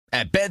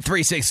At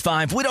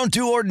Bet365, we don't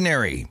do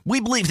ordinary. We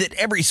believe that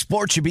every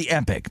sport should be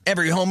epic.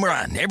 Every home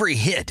run, every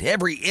hit,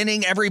 every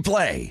inning, every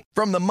play.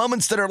 From the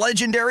moments that are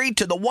legendary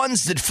to the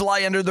ones that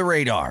fly under the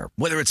radar.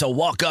 Whether it's a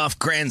walk-off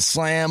grand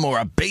slam or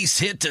a base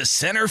hit to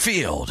center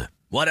field.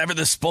 Whatever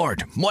the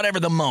sport, whatever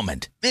the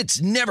moment.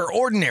 It's never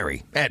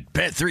ordinary at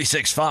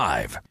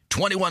Bet365.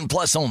 21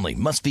 plus only.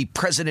 Must be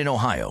present in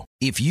Ohio.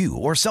 If you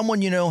or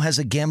someone you know has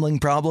a gambling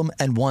problem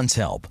and wants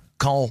help,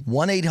 call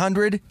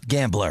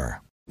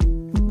 1-800-GAMBLER.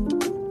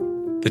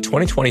 The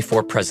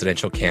 2024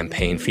 presidential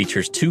campaign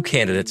features two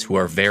candidates who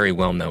are very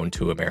well known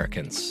to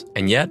Americans.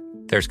 And yet,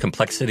 there's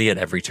complexity at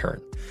every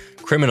turn.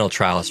 Criminal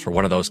trials for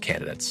one of those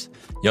candidates.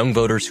 Young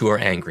voters who are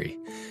angry.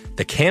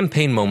 The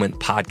Campaign Moment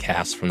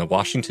podcast from the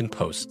Washington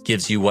Post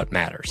gives you what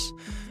matters.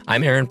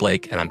 I'm Aaron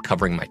Blake, and I'm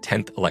covering my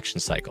 10th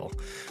election cycle.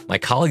 My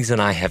colleagues and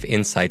I have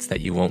insights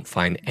that you won't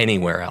find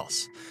anywhere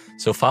else.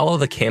 So follow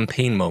The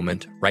Campaign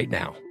Moment right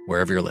now,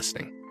 wherever you're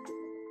listening.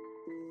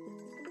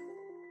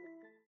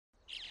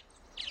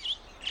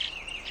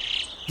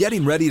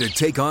 Getting ready to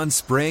take on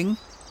spring?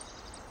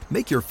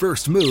 Make your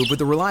first move with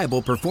the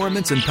reliable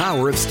performance and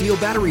power of Steel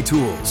battery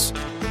tools.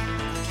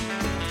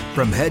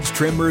 From hedge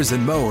trimmers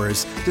and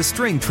mowers to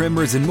string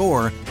trimmers and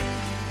more,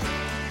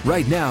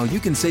 right now you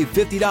can save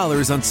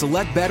 $50 on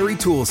select battery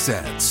tool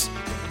sets.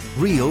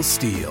 Real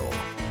Steel.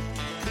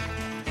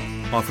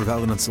 Offer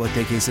valid on select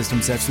AK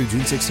system sets through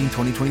June 16,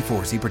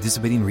 2024. See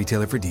participating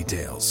retailer for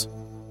details.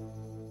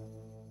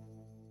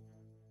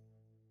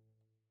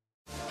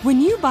 When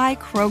you buy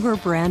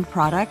Kroger brand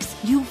products,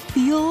 you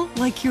feel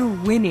like you're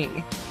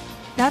winning.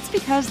 That's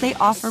because they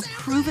offer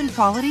proven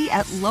quality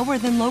at lower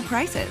than low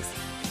prices.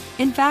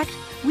 In fact,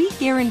 we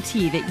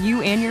guarantee that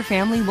you and your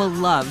family will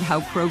love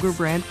how Kroger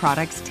brand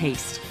products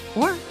taste,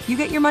 or you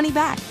get your money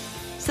back.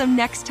 So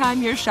next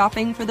time you're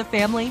shopping for the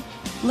family,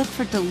 look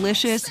for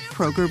delicious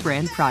Kroger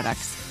brand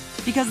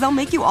products, because they'll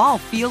make you all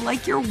feel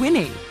like you're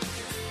winning.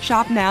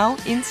 Shop now,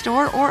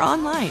 in-store, or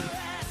online.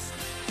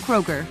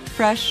 Kroger,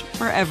 fresh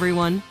for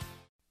everyone.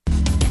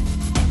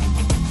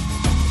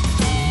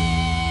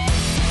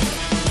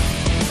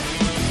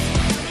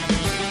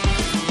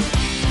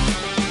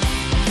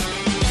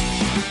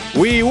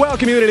 We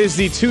welcome you. It is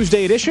the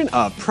Tuesday edition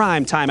of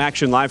Prime Time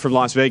Action live from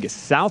Las Vegas,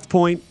 South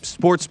Point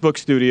Sportsbook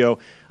Studio.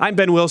 I'm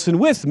Ben Wilson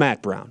with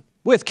Matt Brown,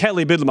 with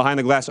Kelly Bidlin behind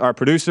the glass, our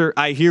producer.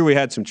 I hear we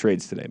had some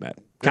trades today, Matt.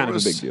 Kind of a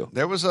big deal.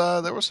 There was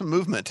some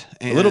movement.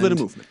 A little bit of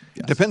movement.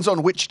 Yes. Depends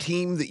on which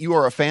team that you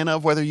are a fan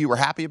of, whether you were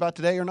happy about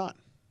today or not.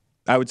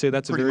 I would say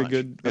that's Pretty a much.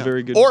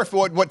 very good. Or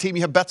what team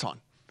you have bets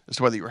on. As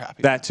to whether you were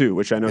happy. That too,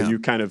 which I know you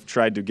kind of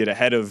tried to get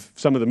ahead of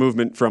some of the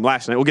movement from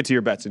last night. We'll get to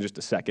your bets in just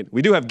a second.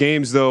 We do have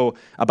games, though,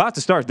 about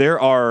to start. There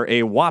are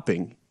a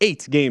whopping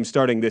 8 games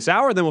starting this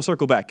hour. Then we'll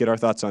circle back, get our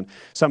thoughts on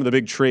some of the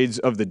big trades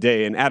of the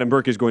day. And Adam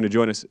Burke is going to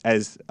join us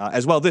as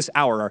well this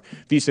hour, our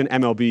VSiN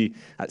MLB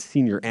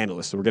senior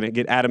analyst. So we're going to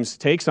get Adam's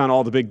takes on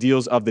all the big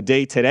deals of the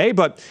day today.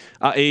 But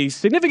a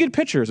significant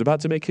pitcher is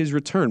about to make his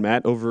return,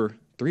 Matt, over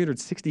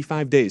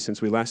 365 days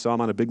since we last saw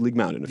him on a big league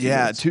mound in a few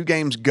minutes. 2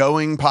 games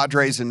going,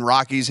 Padres and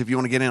Rockies. If you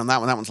want to get in on that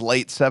one, that one's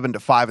late,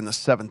 7-5 in the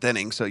 7th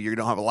inning, so you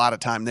don't have a lot of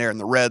time there. And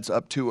the Reds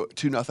up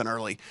 2-0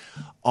 early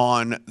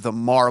on the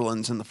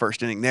Marlins in the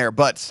first inning there.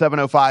 But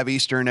 7:05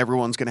 Eastern,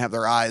 everyone's going to have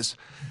their eyes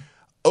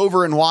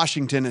over in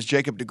Washington as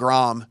Jacob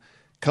deGrom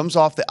comes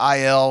off the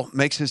IL,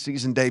 makes his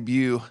season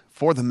debut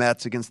for the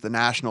Mets against the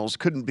Nationals.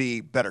 Couldn't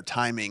be better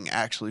timing,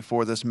 actually,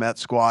 for this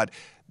Mets squad.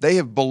 They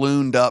have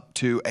ballooned up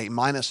to a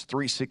minus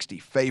 360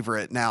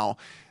 favorite. Now,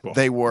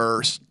 they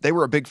were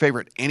a big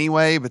favorite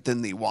anyway, but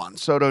then the Juan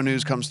Soto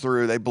news comes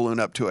through. They balloon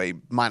up to a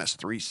minus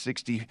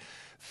 360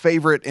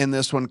 favorite in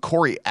this one.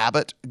 Corey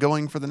Abbott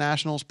going for the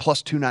Nationals,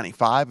 plus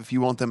 295 if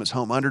you want them as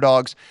home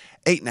underdogs.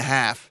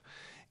 8.5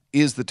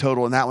 is the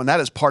total in that one. That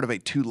is part of a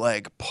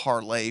 2-leg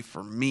parlay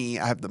for me.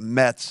 I have the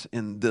Mets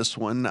in this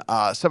one.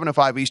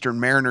 7:05 Eastern,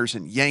 Mariners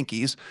and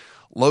Yankees.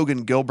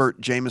 Logan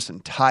Gilbert, Jameson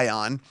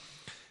Taillon.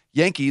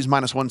 Yankees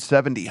minus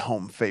 170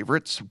 home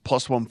favorites,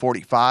 plus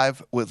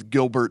 145 with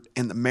Gilbert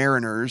and the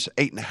Mariners.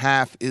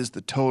 8.5 is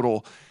the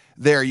total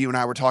there. You and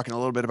I were talking a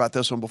little bit about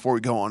this one before we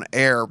go on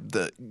air.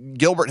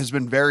 Gilbert has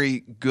been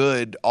very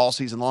good all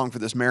season long for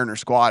this Mariners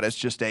squad.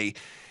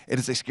 It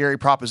is a scary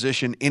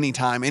proposition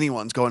anytime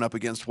anyone's going up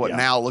against what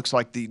now looks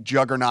like the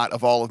juggernaut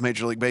of all of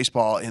Major League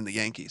Baseball in the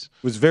Yankees.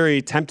 Was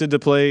very tempted to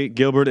play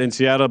Gilbert in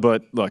Seattle,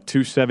 but look,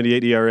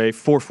 2.78 ERA,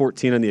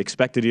 4.14 on the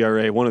expected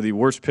ERA, one of the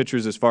worst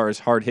pitchers as far as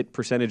hard hit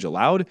percentage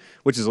allowed,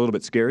 which is a little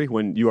bit scary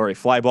when you are a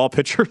fly ball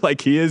pitcher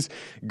like he is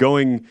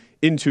going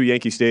into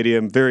Yankee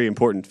Stadium. Very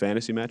important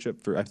fantasy matchup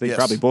for, I think,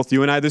 probably both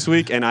you and I this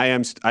week. And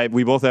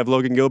we both have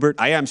Logan Gilbert.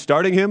 I am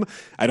starting him.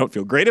 I don't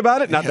feel great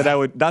about it. Not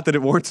that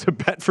it warrants a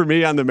bet for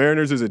me on the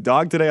Mariners as a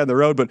dog today on the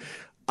road, but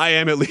I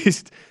am at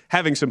least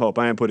having some hope.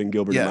 I am putting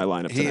Gilbert in my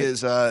lineup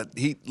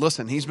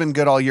tonight. He's been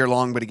good all year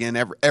long, but again,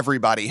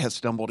 everybody has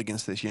stumbled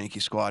against this Yankee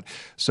squad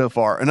so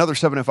far. Another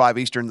 7:05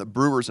 Eastern, the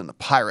Brewers and the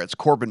Pirates.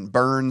 Corbin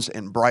Burns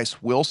and Bryce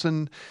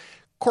Wilson.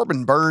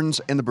 Corbin Burns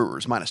and the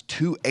Brewers minus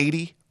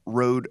 280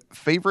 road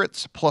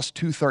favorites, plus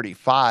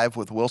 235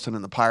 with Wilson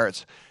and the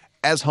Pirates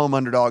as home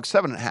underdogs,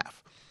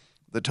 7.5,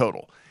 the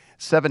total.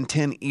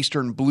 7:10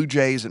 Eastern, Blue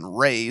Jays and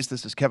Rays.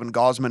 This is Kevin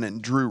Gausman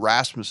and Drew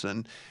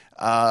Rasmussen.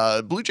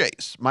 Blue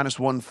Jays, minus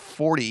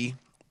 140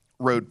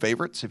 road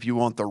favorites. If you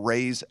want the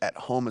Rays at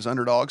home as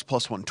underdogs,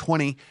 plus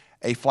 120,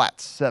 a flat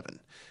 7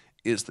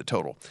 is the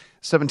total.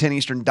 7:10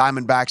 Eastern,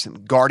 Diamondbacks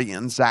and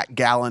Guardians. Zach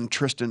Gallen,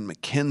 Tristan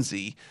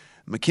McKenzie.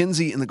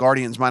 McKenzie and the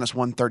Guardians, minus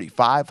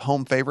 135.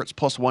 Home favorites,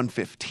 plus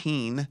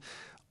 115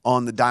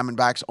 on the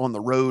Diamondbacks on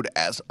the road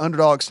as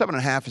underdogs.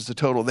 7.5 is the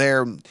total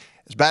there.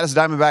 As bad as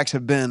the Diamondbacks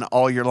have been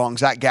all year long,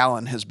 Zach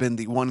Gallen has been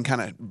the one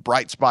kind of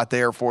bright spot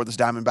there for this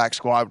Diamondback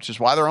squad, which is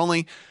why they're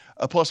only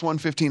a plus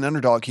 115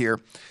 underdog here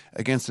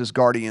against this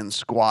Guardians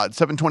squad.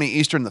 7:20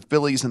 Eastern, the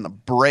Phillies and the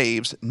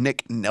Braves.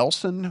 Nick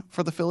Nelson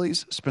for the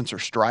Phillies, Spencer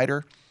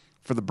Strider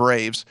for the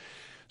Braves.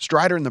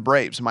 Strider and the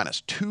Braves,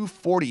 minus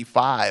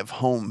 245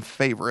 home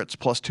favorites,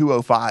 plus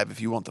 205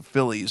 if you want the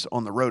Phillies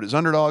on the road as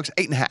underdogs.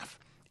 8.5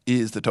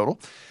 is the total.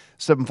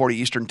 7:40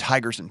 Eastern,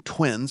 Tigers and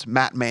Twins.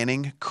 Matt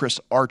Manning, Chris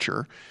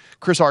Archer.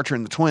 Chris Archer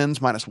and the Twins,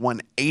 minus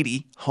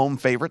 180 home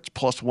favorites,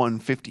 plus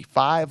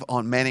 155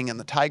 on Manning and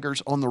the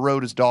Tigers on the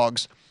road as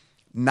dogs.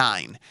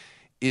 9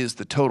 is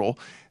the total.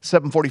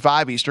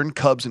 7:45 Eastern,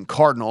 Cubs and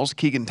Cardinals.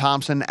 Keegan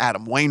Thompson,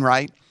 Adam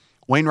Wainwright.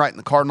 Wainwright and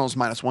the Cardinals,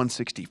 minus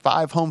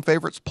 165 home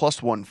favorites,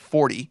 plus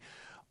 140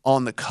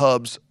 on the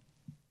Cubs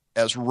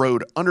as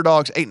road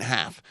underdogs.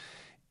 8.5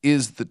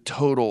 is the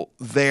total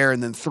there.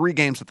 And then 3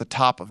 games at the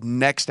top of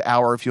next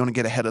hour if you want to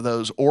get ahead of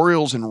those.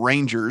 Orioles and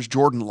Rangers.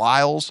 Jordan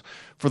Lyles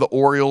for the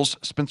Orioles.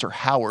 Spencer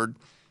Howard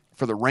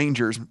for the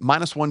Rangers.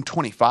 Minus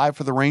 125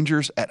 for the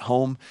Rangers at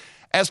home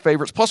as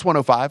favorites, plus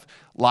 105.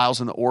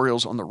 Lyles and the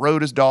Orioles on the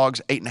road as dogs.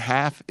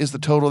 8.5 is the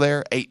total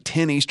there.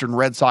 8:10 Eastern,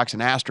 Red Sox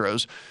and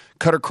Astros.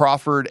 Cutter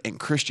Crawford and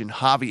Christian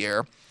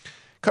Javier.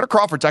 Cutter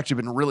Crawford's actually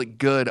been really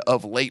good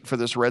of late for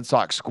this Red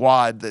Sox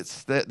squad.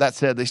 That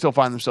said, they still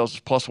find themselves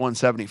plus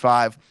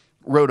 175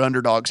 road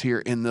underdogs here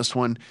in this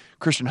one.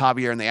 Christian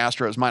Javier and the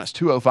Astros, minus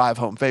 205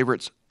 home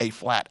favorites. A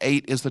flat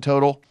 8 is the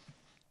total.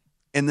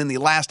 And then the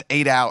last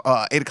 8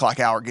 o'clock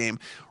hour game,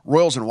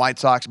 Royals and White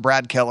Sox.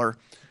 Brad Keller,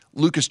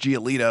 Lucas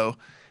Giolito,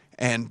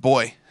 and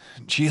boy,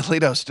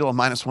 Giolito's still a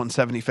minus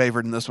 170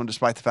 favorite in this one,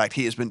 despite the fact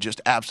he has been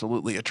just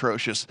absolutely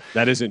atrocious.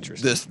 That is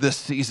interesting. This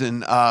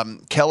season,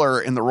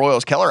 Keller in the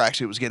Royals. Keller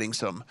actually was getting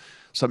some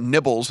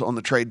nibbles on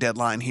the trade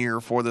deadline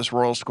here for this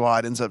Royals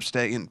squad. Ends up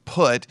staying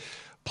put.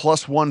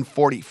 Plus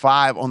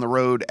 145 on the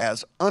road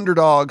as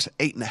underdogs.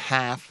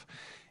 8.5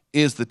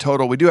 is the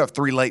total. We do have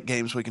 3 late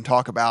games we can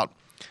talk about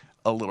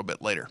a little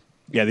bit later.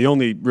 Yeah, the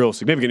only real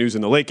significant news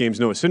in the late games,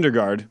 Noah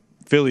Syndergaard.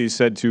 Phillies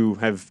said to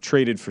have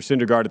traded for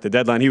Syndergaard at the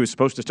deadline. He was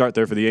supposed to start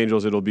there for the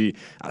Angels. It'll be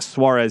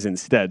Suarez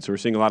instead. So we're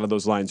seeing a lot of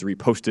those lines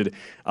reposted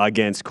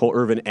against Cole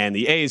Irvin and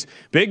the A's.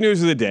 Big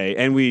news of the day,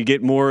 and we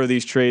get more of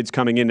these trades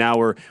coming in now.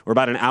 We're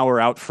about an hour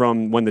out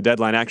from when the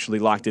deadline actually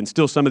locked in.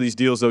 Still some of these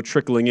deals, though,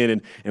 trickling in,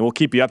 and we'll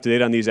keep you up to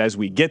date on these as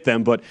we get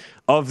them. But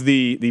of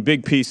the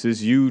big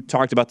pieces, you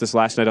talked about this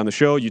last night on the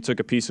show. You took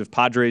a piece of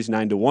Padres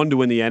 9-1 to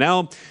win the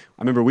NL.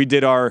 I remember we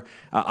did our,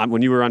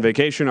 when you were on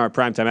vacation, our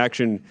primetime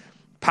action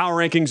power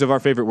rankings of our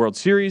favorite World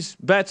Series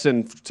bets,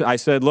 and I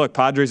said, look,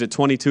 Padres at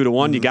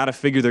 22-1, you got to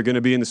figure they're going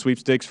to be in the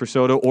sweepstakes for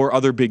Soto or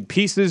other big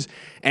pieces,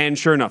 and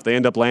sure enough, they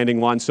end up landing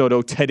Juan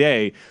Soto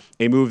today,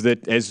 a move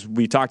that, as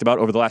we talked about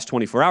over the last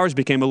 24 hours,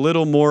 became a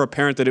little more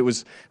apparent that it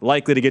was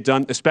likely to get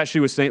done,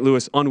 especially with St.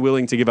 Louis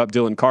unwilling to give up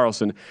Dylan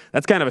Carlson.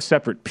 That's kind of a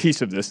separate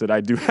piece of this that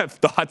I do have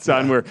thoughts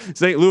on, where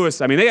St.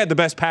 Louis, I mean, they had the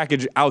best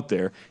package out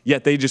there,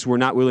 yet they just were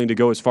not willing to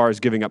go as far as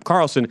giving up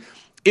Carlson.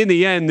 In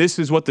the end, this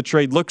is what the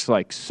trade looks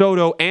like.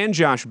 Soto and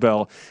Josh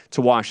Bell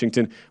to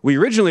Washington. We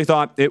originally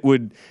thought it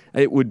would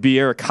be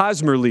Eric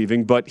Hosmer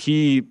leaving, but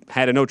he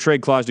had a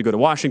no-trade clause to go to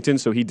Washington,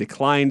 so he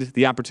declined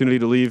the opportunity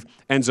to leave,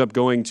 ends up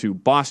going to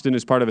Boston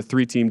as part of a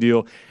 3-team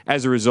deal.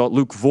 As a result,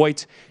 Luke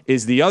Voit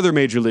is the other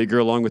major leaguer,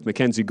 along with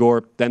Mackenzie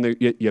Gore. Then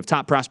you have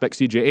top prospect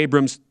C.J.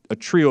 Abrams, a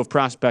trio of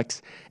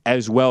prospects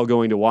as well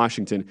going to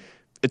Washington.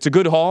 It's a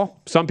good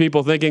haul. Some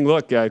people thinking,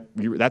 look,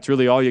 that's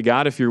really all you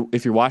got if you're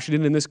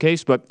Washington in this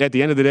case. But at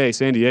the end of the day,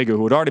 San Diego,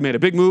 who had already made a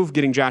big move,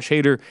 getting Josh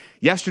Hader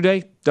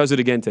yesterday, does it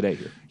again today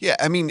here. Yeah,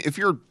 I mean, if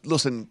you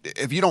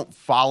don't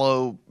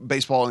follow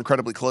baseball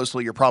incredibly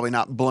closely, you're probably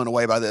not blown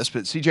away by this.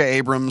 But C.J.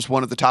 Abrams,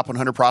 one of the top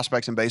 100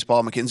 prospects in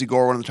baseball. Mackenzie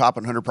Gore, one of the top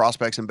 100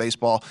 prospects in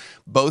baseball.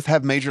 Both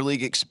have major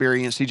league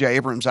experience. C.J.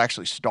 Abrams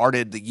actually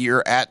started the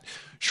year at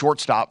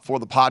shortstop for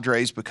the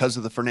Padres because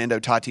of the Fernando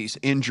Tatis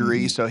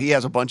injury. So he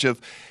has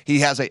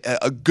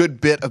a good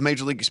bit of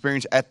major league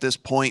experience at this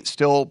point.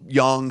 Still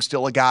young,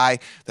 still a guy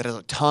that has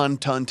a ton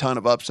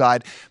of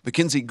upside.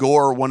 Mackenzie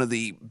Gore, one of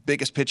the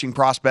biggest pitching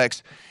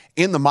prospects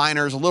in the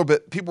minors.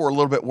 People were a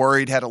little bit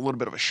worried, had a little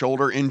bit of a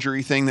shoulder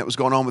injury thing that was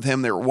going on with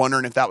him. They were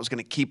wondering if that was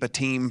going to keep a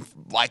team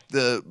like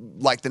the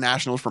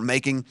Nationals from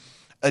making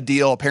a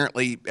deal.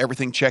 Apparently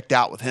everything checked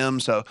out with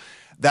him. So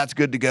that's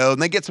good to go. And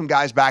they get some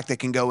guys back that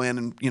can go in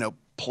and,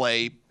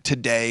 play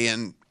today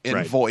and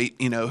in Voit,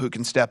 who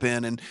can step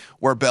in, and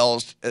where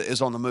Bells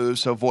is on the move,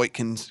 so Voit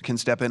can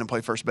step in and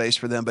play first base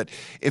for them. But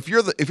if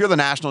you're the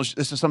Nationals,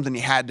 this is something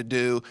you had to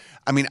do.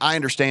 I mean, I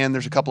understand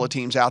there's a couple of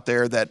teams out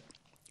there that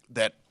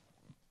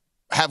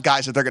have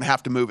guys that they're going to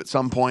have to move at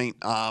some point.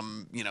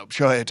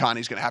 Shohei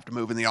Ohtani's going to have to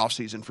move in the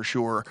offseason for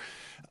sure.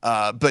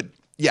 But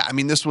yeah, I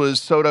mean, this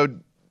was Soto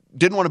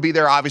didn't want to be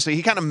there. Obviously,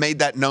 he kind of made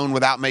that known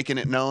without making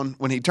it known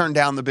when he turned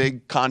down the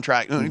big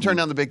contract. When he turned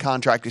down the big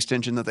contract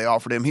extension that they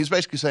offered him, he's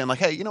basically saying like,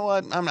 "Hey, you know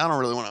what? I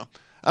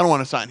don't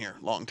want to sign here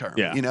long term."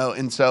 Yeah.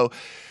 And so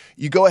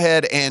you go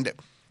ahead, and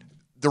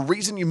the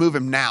reason you move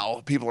him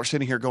now, people are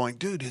sitting here going,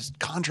 "Dude, his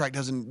contract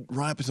doesn't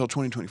run up until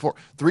 2024."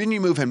 The reason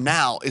you move him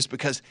now is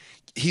because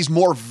he's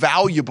more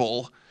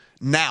valuable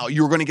now.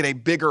 You're going to get a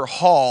bigger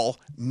haul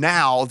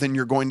now than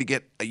you're going to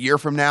get a year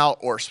from now,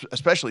 or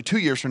especially 2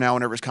 years from now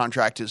whenever his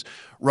contract is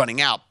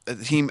running out. The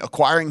team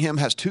acquiring him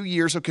has 2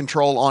 years of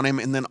control on him,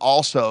 and then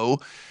also,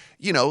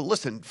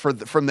 listen,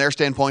 from their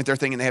standpoint, they're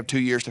thinking they have 2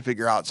 years to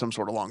figure out some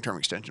sort of long-term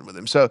extension with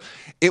him. So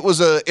it was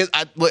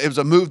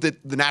a move that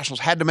the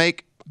Nationals had to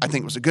make. I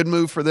think it was a good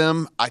move for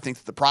them. I think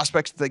that the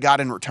prospects that they got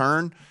in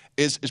return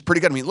is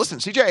pretty good. I mean, listen,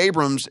 C.J.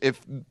 Abrams,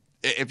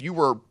 if you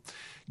were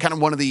kind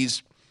of one of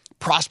these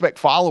prospect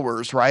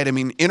followers, right? I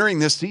mean, entering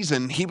this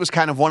season, he was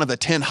kind of one of the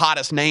 10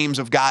 hottest names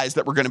of guys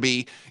that were going to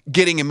be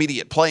getting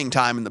immediate playing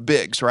time in the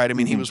bigs, right? I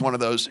mean, he was one of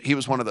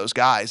those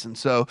guys. And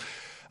so,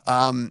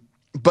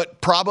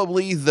 but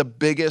probably the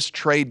biggest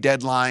trade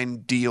deadline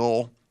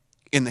deal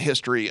in the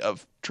history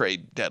of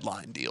trade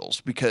deadline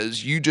deals,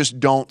 because you just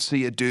don't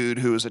see a dude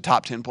who is a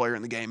top 10 player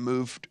in the game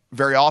moved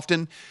very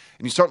often.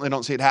 And you certainly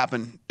don't see it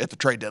happen at the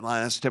trade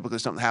deadline. That's typically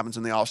something that happens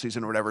in the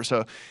offseason or whatever.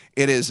 So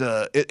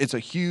it's a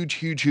huge,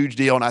 huge, huge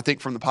deal. And I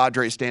think from the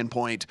Padres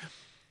standpoint,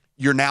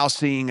 you're now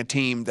seeing a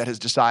team that has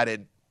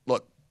decided,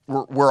 look,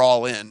 we're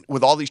all in.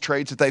 With all these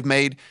trades that they've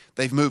made,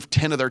 they've moved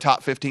 10 of their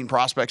top 15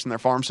 prospects in their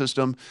farm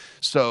system.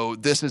 So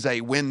this is a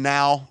win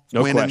now,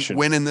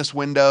 win in this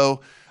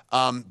window.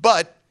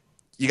 But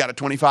you got a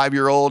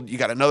 25-year-old. You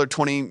got another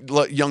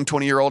young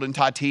 20-year-old in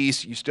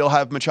Tatis. You still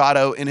have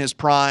Machado in his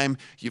prime.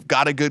 You've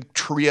got a good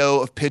trio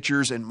of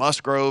pitchers in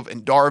Musgrove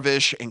and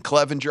Darvish and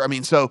Clevenger. I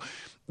mean, so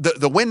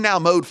the win-now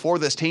mode for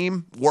this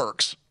team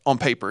works on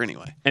paper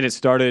anyway. And it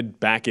started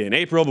back in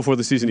April before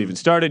the season even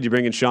started. You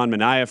bring in Sean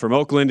Manaea from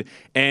Oakland.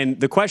 And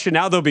the question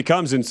now, though,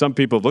 becomes, and some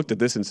people have looked at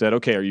this and said,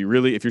 okay,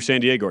 if you're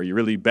San Diego, are you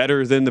really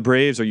better than the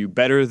Braves? Are you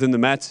better than the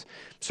Mets?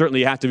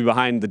 Certainly you have to be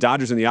behind the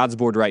Dodgers in the odds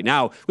board right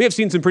now. We have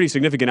seen some pretty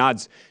significant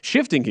odds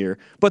shifting here.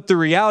 But the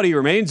reality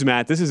remains,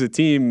 Matt, this is a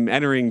team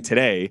entering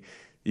today.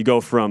 You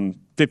go from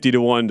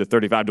 50-1 to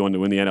 35-1 to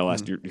win the NL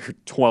West. You're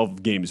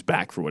 12 games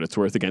back for what it's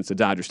worth against the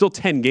Dodgers. Still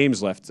 10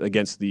 games left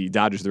against the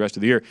Dodgers the rest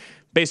of the year.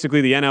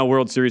 Basically, the NL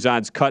World Series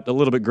odds cut a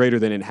little bit greater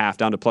than in half,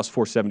 down to plus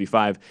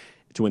 475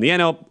 to win the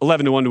NL,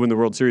 11-1 to win the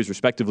World Series,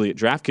 respectively, at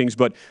DraftKings.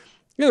 But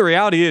the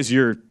reality is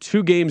you're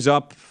 2 games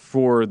up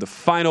for the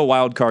final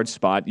wild card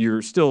spot.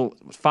 You're still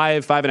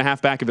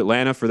 5.5 back of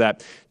Atlanta for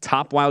that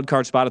top wild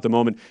card spot at the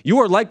moment. You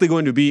are likely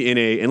going to be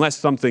unless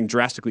something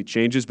drastically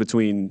changes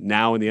between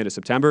now and the end of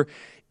September,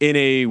 in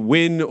a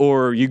win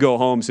or you go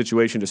home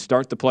situation to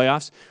start the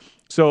playoffs.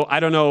 So I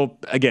don't know,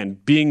 again,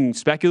 being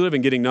speculative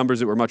and getting numbers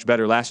that were much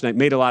better last night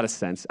made a lot of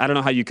sense. I don't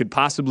know how you could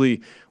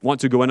possibly want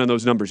to go in on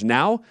those numbers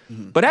now.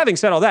 But having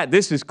said all that,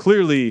 this is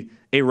clearly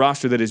a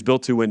roster that is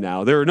built to win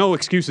now. There are no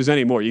excuses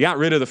anymore. You got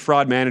rid of the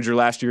fraud manager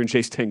last year in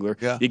Chase Tingler.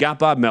 Yeah. You got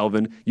Bob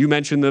Melvin. You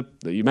mentioned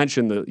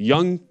the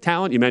young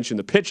talent. You mentioned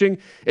the pitching.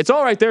 It's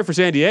all right there for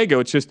San Diego.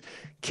 It's just,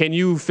 can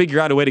you figure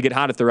out a way to get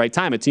hot at the right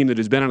time? A team that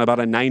has been on about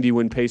a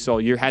 90-win pace all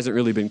year hasn't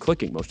really been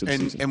clicking most of the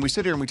season. And we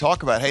sit here and we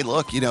talk about, hey,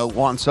 look,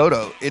 Juan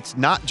Soto, it's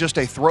not just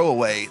a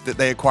throwaway that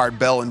they acquired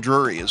Bell and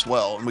Drury as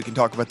well. And we can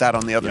talk about that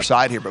on the other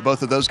side here. But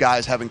both of those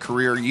guys having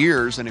career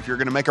years. And if you're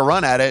going to make a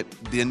run at it,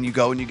 then you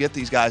go and you get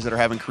these guys that are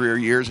having career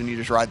years and you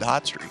just ride the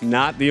hot streak.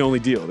 Not the only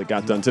deal that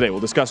got done today. We'll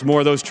discuss more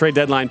of those trade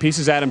deadline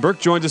pieces. Adam Burke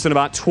joins us in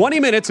about 20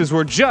 minutes as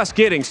we're just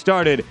getting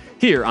started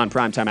here on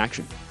Primetime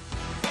Action.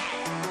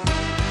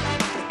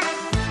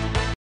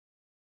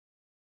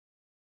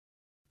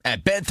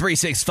 At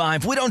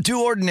Bet365, we don't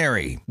do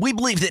ordinary. We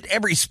believe that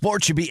every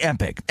sport should be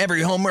epic.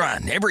 Every home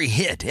run, every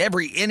hit,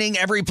 every inning,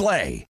 every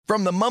play.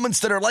 From the moments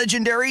that are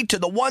legendary to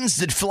the ones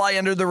that fly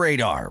under the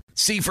radar.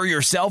 See for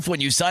yourself when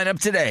you sign up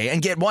today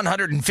and get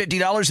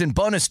 $150 in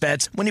bonus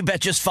bets when you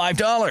bet just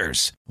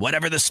 $5.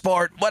 Whatever the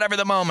sport, whatever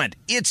the moment,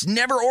 it's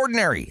never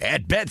ordinary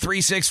at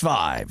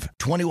Bet365.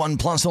 21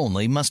 plus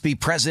only. Must be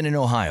present in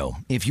Ohio.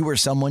 If you or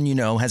someone you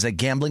know has a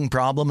gambling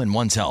problem and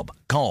wants help,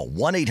 call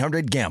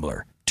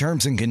 1-800-GAMBLER.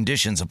 Terms and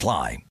conditions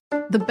apply.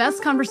 The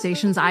best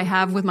conversations I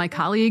have with my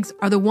colleagues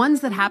are the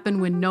ones that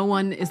happen when no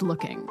one is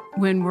looking,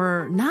 when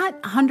we're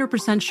not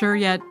 100% sure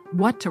yet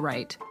what to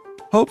write.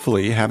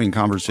 Hopefully, having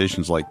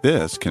conversations like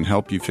this can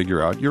help you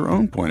figure out your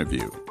own point of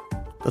view.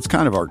 That's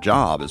kind of our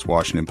job as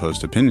Washington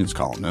Post opinions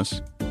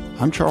columnists.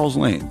 I'm Charles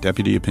Lane,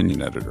 Deputy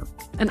Opinion Editor.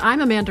 And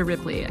I'm Amanda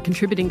Ripley, a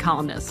contributing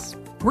columnist.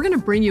 We're going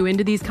to bring you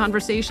into these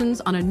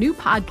conversations on a new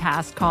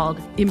podcast called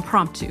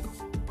Impromptu.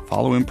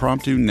 Follow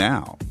Impromptu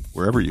now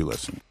wherever you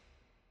listen.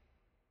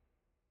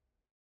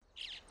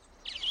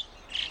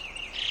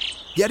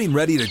 Getting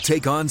ready to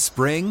take on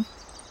spring?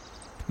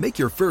 Make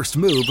your first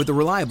move with the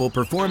reliable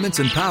performance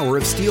and power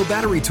of Steel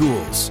battery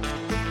tools.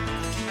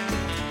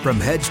 From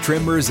hedge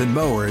trimmers and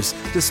mowers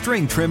to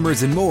string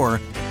trimmers and more,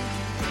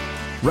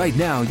 right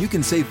now you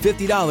can save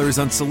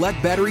 $50 on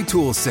select battery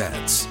tool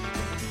sets.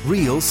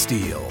 Real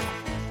Steel.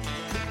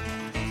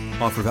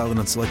 Offer valid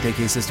on select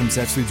AK system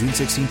sets through June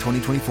 16,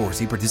 2024.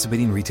 See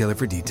participating retailer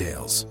for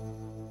details.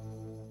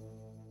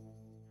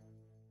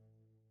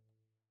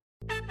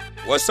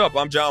 What's up?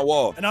 I'm John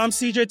Wall. And I'm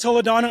CJ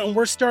Toledano, and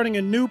we're starting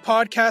a new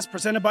podcast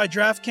presented by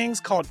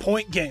DraftKings called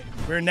Point Game.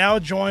 We're now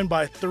joined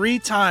by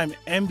three-time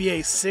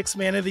NBA Sixth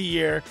Man of the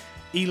Year,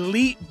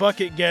 elite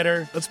bucket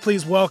getter. Let's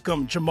please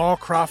welcome Jamal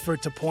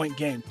Crawford to Point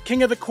Game.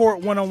 King of the Court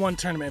one-on-one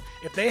tournament.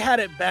 If they had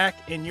it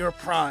back in your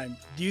prime,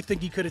 do you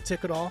think you could have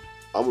took it all?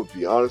 I'm going to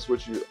be honest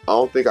with you. I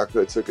don't think I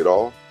could have took it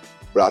all,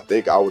 but I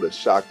think I would have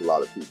shocked a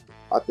lot of people.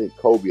 I think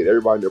Kobe and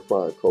everybody in their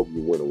prime, Kobe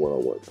would win a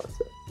one-on-one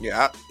contest.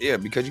 Yeah,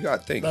 because you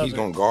got to think, he's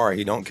going to guard.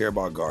 He don't care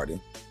about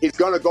guarding. He's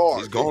going to guard.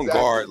 He's going to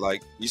guard.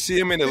 Like, you see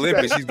him in the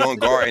Olympics, he's going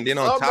to guard. And then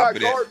on top of that.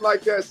 I'm not guarding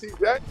like that,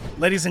 CJ.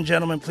 Ladies and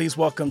gentlemen, please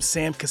welcome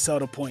Sam Cassell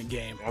to Point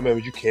Game. I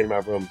remember you came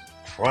out from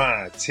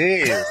crying,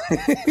 tears.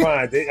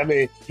 I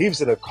mean, he was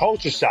in a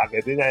culture shock.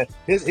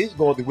 He's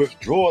going through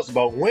withdrawals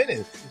about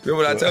winning.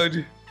 Remember what I told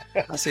you?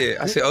 I said,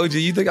 OG,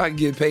 you think I can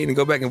get paid and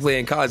go back and play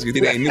in college because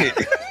it ain't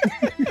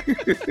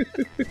it?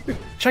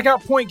 Check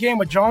out Point Game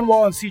with John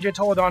Wall and CJ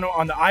Toledano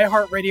on the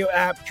iHeartRadio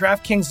app,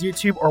 DraftKings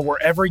YouTube, or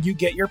wherever you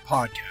get your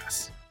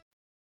podcasts.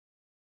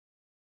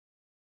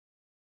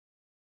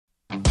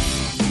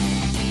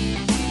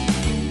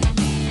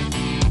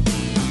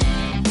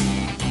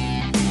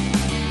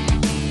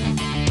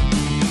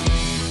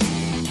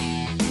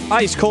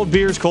 Ice, cold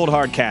beers, cold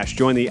hard cash.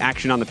 Join the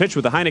action on the pitch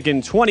with the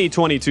Heineken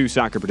 2022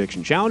 Soccer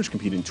Prediction Challenge.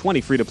 Compete in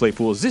 20 free-to-play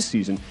pools this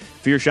season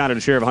for your shot at a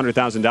share of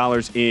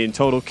 $100,000 in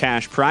total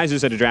cash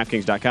prizes. Head to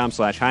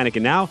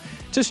DraftKings.com/Heineken now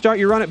to start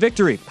your run at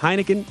victory.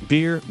 Heineken,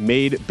 beer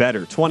made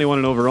better. 21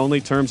 and over only.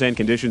 Terms and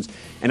conditions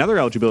and other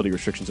eligibility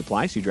restrictions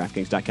apply. See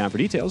DraftKings.com for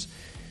details.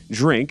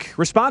 Drink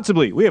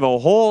responsibly. We have a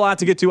whole lot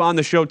to get to on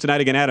the show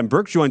tonight. Again, Adam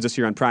Burke joins us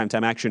here on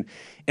Primetime Action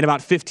in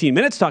about 15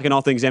 minutes, talking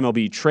all things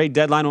MLB trade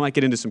deadline. We might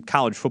get into some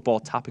college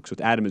football topics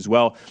with Adam as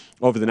well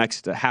over the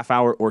next half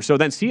hour or so.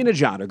 Then Sia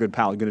Nejad, our good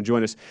pal, are going to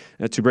join us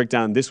to break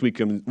down this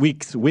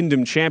week's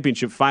Wyndham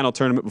Championship final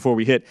tournament before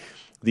we hit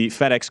the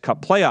FedEx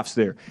Cup playoffs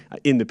there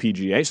in the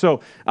PGA.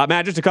 So,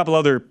 Matt, just a couple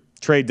other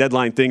trade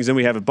deadline things, and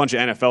we have a bunch of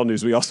NFL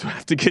news we also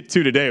have to get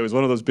to today. It was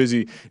one of those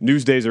busy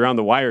news days around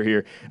the wire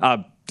here.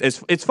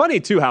 It's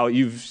funny, too, how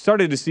you've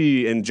started to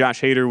see, and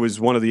Josh Hader was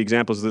one of the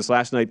examples of this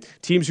last night,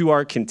 teams who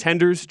are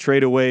contenders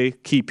trade away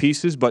key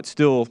pieces but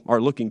still are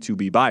looking to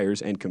be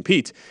buyers and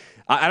compete.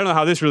 I don't know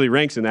how this really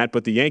ranks in that,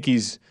 but the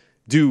Yankees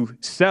do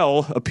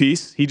sell a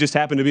piece. He just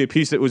happened to be a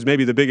piece that was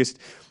maybe the biggest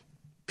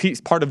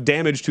part of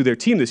damage to their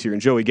team this year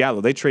in Joey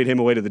Gallo. They trade him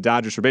away to the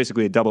Dodgers for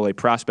basically a double-A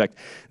prospect.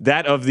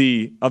 That of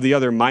the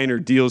other minor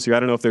deals here, I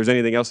don't know if there's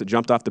anything else that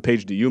jumped off the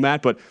page to you,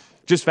 Matt, but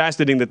just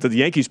fascinating that the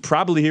Yankees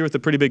probably here with a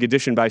pretty big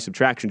addition by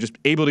subtraction, just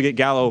able to get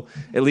Gallo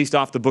at least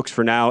off the books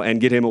for now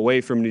and get him away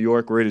from New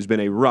York, where it has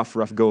been a rough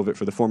go of it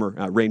for the former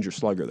Ranger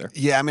slugger there.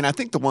 Yeah, I mean, I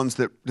think the ones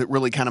that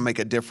really kind of make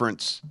a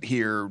difference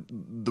here,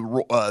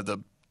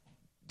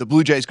 the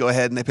Blue Jays go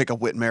ahead and they pick up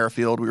Whit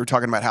Merrifield. We were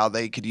talking about how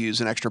they could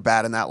use an extra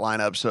bat in that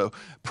lineup. So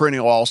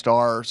perennial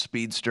all-star,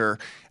 speedster,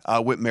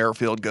 Whit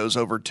Merrifield goes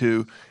over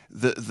to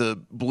the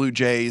Blue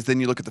Jays.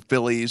 Then you look at the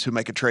Phillies, who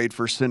make a trade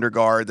for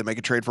Syndergaard. They make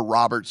a trade for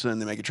Robertson.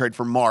 They make a trade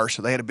for Marsh.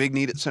 So they had a big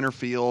need at center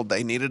field.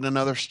 They needed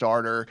another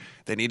starter.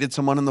 They needed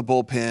someone in the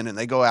bullpen, and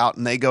they go out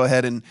and they go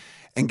ahead and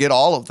get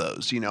all of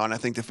those. And I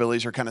think the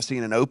Phillies are kind of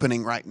seeing an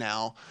opening right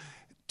now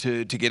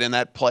to get in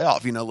that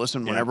playoff.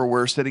 Listen, whenever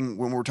we're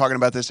talking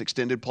about this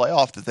extended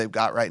playoff that they've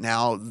got right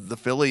now, the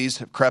Phillies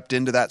have crept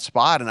into that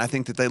spot, and I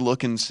think that they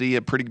look and see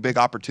a pretty big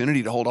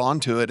opportunity to hold on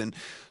to it, and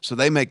so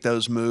they make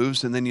those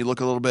moves. And then you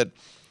look a little bit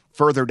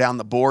further down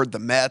the board, the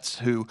Mets,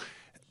 who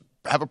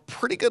have a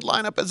pretty good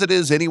lineup as it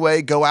is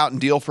anyway, go out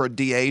and deal for a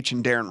DH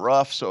and Darren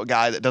Ruff, so a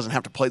guy that doesn't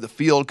have to play the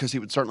field because he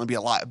would certainly be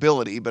a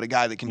liability, but a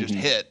guy that can just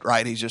hit,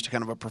 right? He's just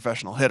kind of a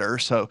professional hitter,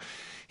 so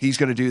he's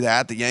going to do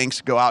that. The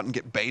Yanks go out and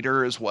get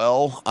Bader as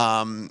well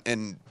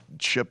and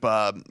ship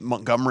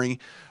Montgomery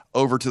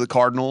over to the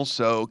Cardinals.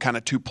 So kind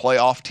of two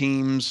playoff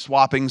teams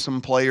swapping some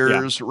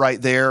players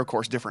right there. Of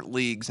course, different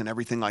leagues and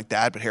everything like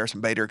that. But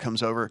Harrison Bader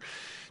comes over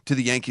to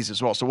the Yankees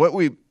as well. So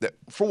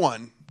for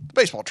one, the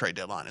baseball trade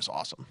deadline is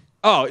awesome.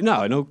 Oh,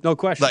 no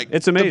question.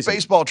 It's amazing. The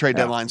baseball trade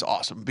deadline is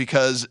awesome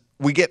because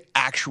we get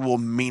actual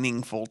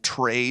meaningful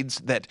trades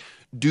that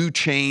do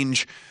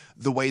change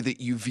the way that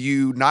you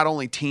view not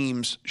only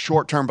teams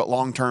short-term but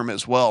long-term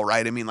as well,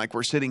 right? I mean, like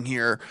we're sitting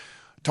here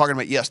talking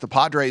about, yes, the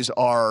Padres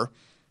are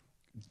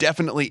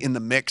definitely in the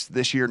mix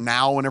this year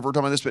now whenever we're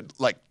talking about this, but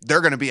like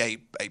they're going to be a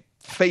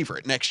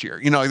favorite next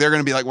year. They're going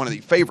to be like one of the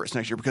favorites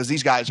next year because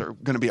these guys are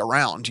going to be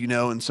around,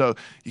 and so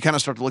you kind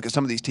of start to look at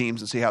some of these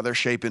teams and see how they're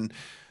shaping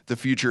the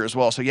future as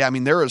well. So, yeah, I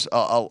mean, there is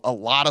a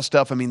lot of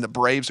stuff. I mean, the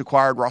Braves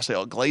acquired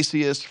Raisel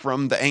Iglesias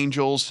from the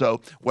Angels,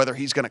 so whether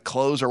he's going to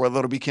close or whether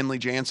it'll be Kenley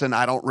Jansen,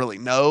 I don't really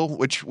know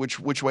which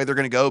way they're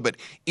going to go. But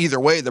either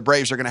way, the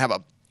Braves are going to have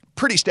a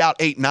pretty stout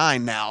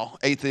 8-9 now,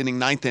 8th inning,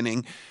 9th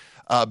inning,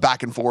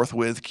 back and forth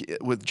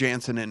with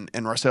Jansen and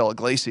Raisel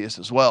Iglesias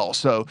as well.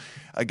 So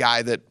a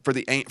guy that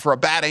for a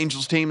bad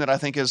Angels team that I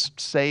think has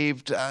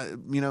saved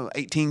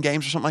 18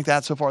 games or something like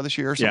that so far this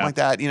year, or something like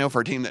that.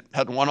 For a team that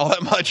hadn't won all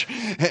that much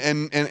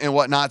and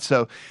whatnot.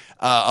 So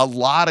a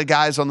lot of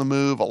guys on the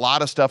move, a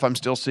lot of stuff I'm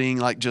still seeing,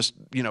 like just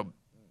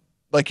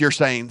like you're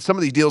saying, some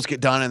of these deals get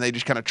done and they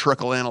just kind of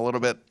trickle in a little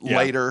bit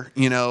later,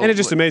 And it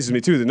just amazes me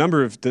too, the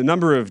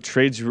number of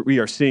trades we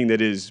are seeing that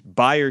is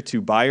buyer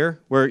to buyer,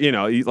 where,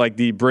 like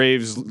the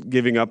Braves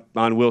giving up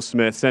on Will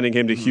Smith, sending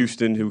him to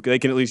Houston, who they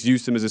can at least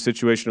use him as a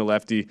situational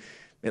lefty.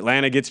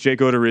 Atlanta gets Jake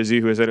Odorizzi,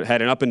 who has had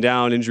an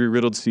up-and-down,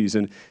 injury-riddled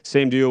season.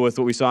 Same deal with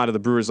what we saw out of the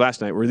Brewers last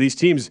night, where these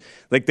teams,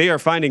 like, they are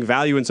finding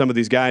value in some of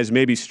these guys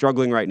maybe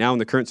struggling right now in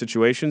the current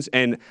situations.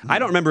 And I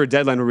don't remember a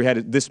deadline where we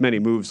had this many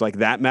moves like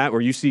that, Matt, where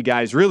you see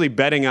guys really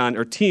betting on,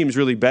 or teams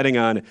really betting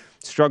on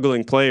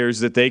struggling players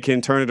that they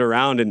can turn it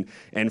around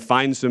and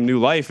find some new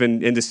life.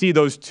 And to see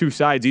those two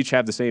sides each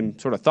have the same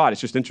sort of thought,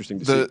 it's just interesting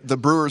to see. The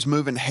Brewers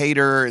moving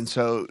Hader, and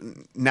so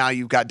now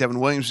you've got Devin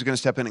Williams who's going to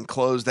step in and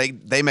close.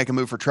 They make a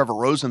move for Trevor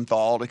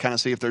Rosenthal to kind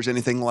of see if there's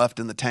anything left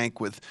in the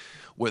tank with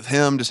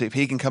him, to see if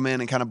he can come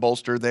in and kind of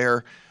bolster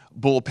their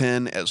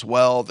bullpen as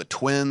well. The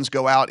Twins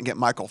go out and get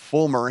Michael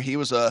Fulmer. He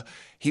was a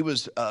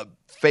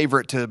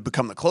favorite to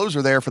become the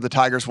closer there for the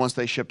Tigers once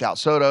they shipped out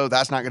Soto.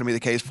 That's not going to be the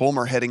case.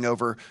 Fulmer heading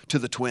over to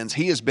the Twins.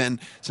 He has been,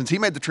 since he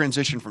made the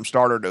transition from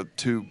starter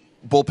to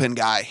bullpen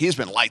guy, he has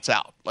been lights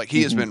out. Like,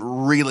 he has been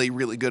really,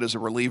 really good as a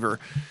reliever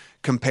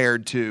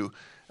compared to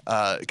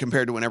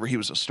whenever he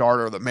was a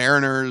starter. The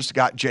Mariners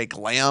got Jake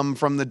Lamb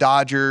from the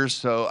Dodgers.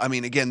 So, I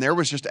mean, again, there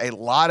was just a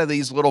lot of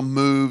these little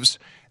moves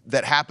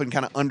that happened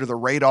kind of under the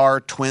radar.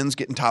 Twins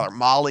getting Tyler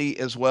Mahle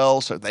as well,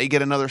 so they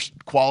get another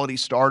quality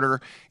starter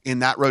in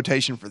that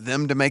rotation for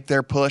them to make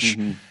their push.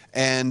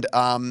 And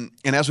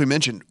as we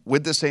mentioned,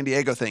 with the San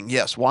Diego thing,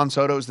 yes, Juan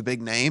Soto is the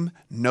big name,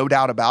 no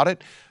doubt about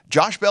it.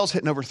 Josh Bell's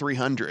hitting over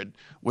 300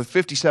 with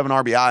 57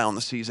 RBI on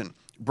the season.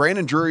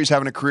 Brandon Drury's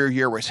having a career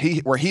year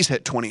where he's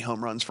hit 20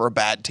 home runs for a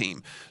bad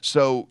team.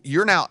 So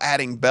you're now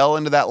adding Bell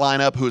into that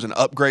lineup, who's an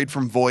upgrade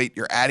from Voit.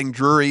 You're adding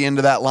Drury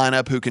into that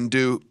lineup, who can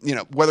do,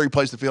 whether he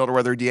plays the field or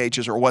whether he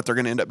DHs or what they're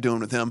going to end up doing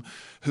with him,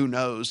 who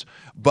knows.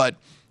 But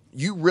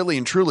you really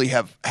and truly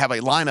have a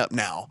lineup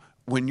now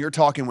when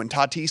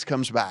Tatis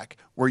comes back,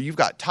 where you've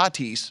got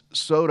Tatis,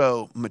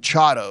 Soto,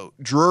 Machado,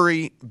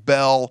 Drury,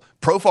 Bell.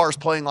 Profar's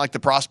playing like the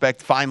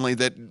prospect finally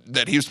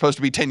that he was supposed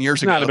to be 10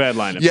 years ago. Not a bad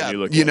lineup. Yeah,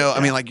 when you look I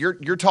mean, like you're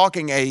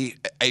talking a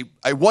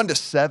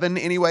 1-7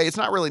 anyway. It's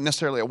not really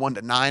necessarily a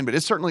 1-9, but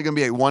it's certainly going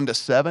to be a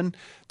 1-7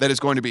 that is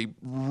going to be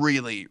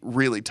really,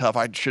 really tough.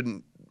 I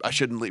shouldn't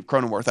leave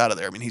Cronenworth out of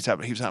there. I mean, he's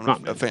having a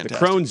fantastic, the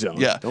Crone zone.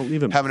 Yeah, don't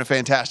leave him. Having a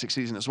fantastic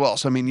season as well.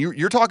 So I mean,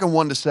 you're talking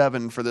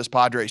 1-7 for this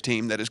Padres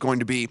team that is going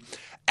to be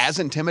as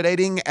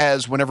intimidating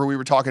as whenever we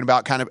were talking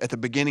about kind of at the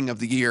beginning of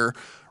the year,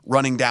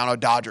 running down a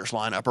Dodgers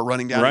lineup or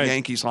running down a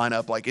Yankees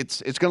lineup. Like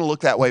it's going to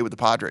look that way with the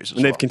Padres as well.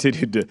 And they've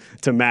continued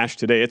to mash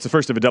today. It's the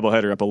first of a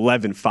doubleheader, up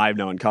 11-5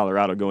 now in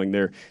Colorado, going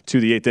there to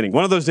the 8th inning.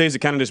 One of those days that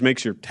kind of just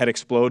makes your head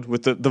explode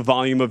with the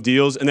volume of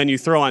deals. And then you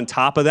throw on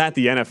top of that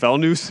the NFL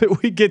news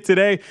that we get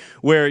today,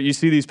 where you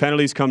see these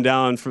penalties come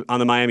down on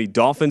the Miami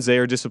Dolphins. They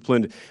are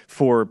disciplined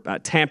for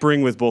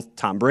tampering with both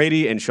Tom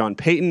Brady and Sean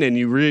Payton. And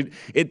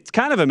it's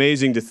kind of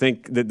amazing to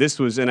think that this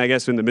was, and I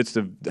guess in the midst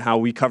of how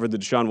we covered the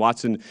Deshaun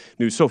Watson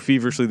news so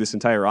feverishly this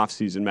entire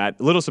offseason, Matt,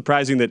 a little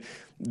surprising that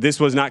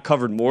this was not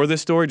covered more,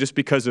 this story, just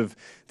because of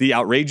the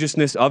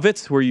outrageousness of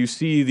it, where you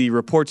see the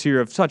reports here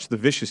of such the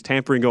vicious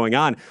tampering going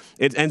on.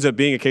 It ends up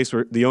being a case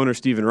where the owner,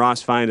 Stephen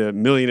Ross, fined $1.5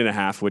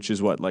 million, which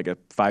is like a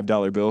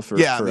 $5 bill for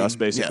us,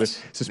 basically.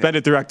 Yes.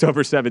 Suspended through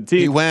October 17th.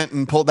 He went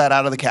and pulled that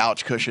out of the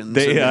couch cushions.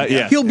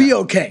 He'll be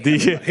okay.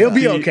 He'll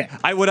be okay.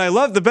 What I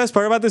love, the best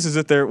part about this is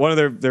that one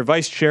of their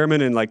vice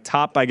chairman and like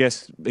top, I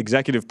guess,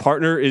 executive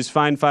partner is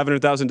fined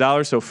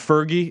 $500,000. So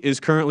Fergie is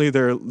currently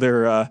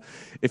their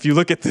if you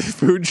look at the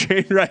food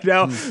chain right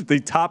now,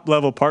 the top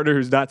level partner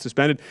who's not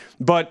suspended.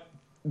 But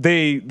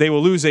they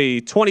will lose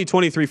a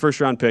 2023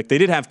 first-round pick. They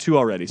did have two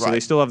already, so they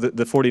still have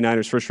the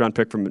 49ers first-round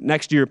pick from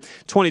next year,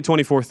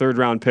 2024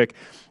 third-round pick.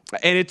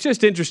 And it's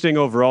just interesting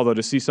overall, though,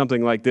 to see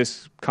something like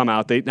this come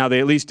out. They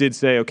at least did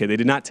say, okay, they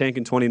did not tank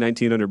in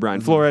 2019 under Brian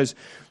Flores,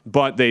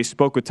 but they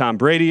spoke with Tom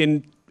Brady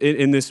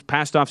in this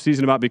past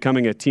offseason about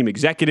becoming a team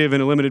executive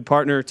and a limited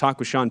partner, talked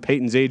with Sean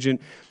Payton's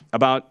agent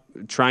about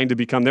trying to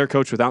become their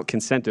coach without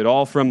consent at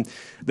all from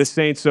the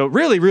Saints. So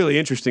really, really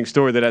interesting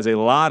story that has a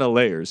lot of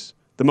layers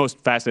the most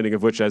fascinating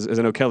of which, as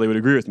I know Kelly would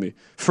agree with me,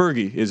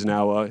 Fergie is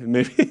now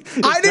maybe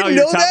I didn't now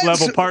your know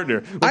top-level that.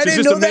 partner, which I is didn't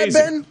just know amazing.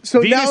 that, Ben.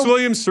 So Venus now,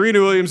 Williams,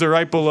 Serena Williams are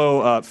right below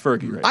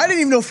Fergie right now. I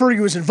didn't even know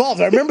Fergie was involved.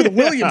 I remember the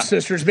Williams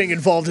sisters being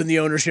involved in the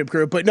ownership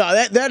group, but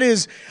no, that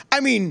is, I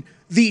mean,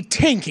 the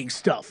tanking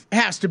stuff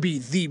has to be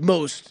the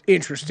most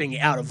interesting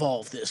out of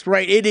all of this,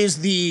 right? It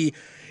is they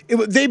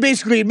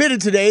basically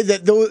admitted today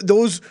that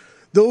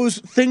those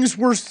things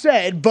were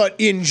said, but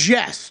in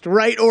jest,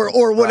 right?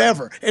 Or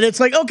whatever. Right. And it's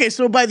like, okay,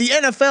 so by the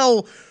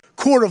NFL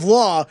court of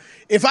law,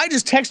 if I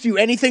just text you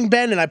anything,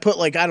 Ben, and I put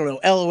like, I don't know,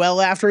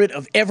 LOL after it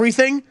of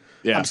everything,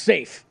 I'm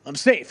safe. I'm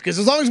safe. Because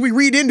as long as we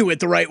read into it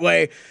the right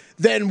way,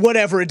 then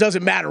whatever, it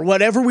doesn't matter.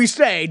 Whatever we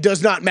say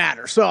does not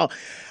matter. So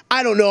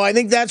I don't know. I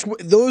think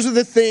those are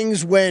the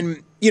things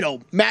when,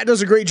 Matt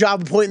does a great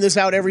job of pointing this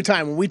out every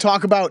time. When we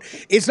talk about,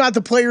 it's not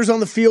the players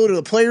on the field or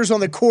the players on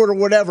the court or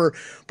whatever,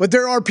 but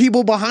there are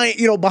people behind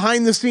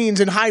the scenes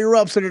and higher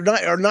ups that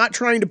are not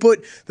trying to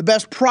put the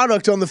best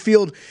product on the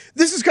field.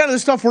 This is kind of the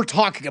stuff we're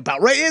talking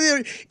about, right?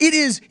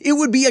 It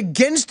would be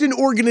against an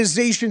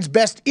organization's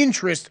best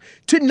interest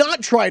to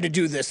not try to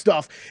do this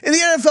stuff. And the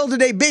NFL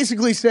today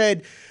basically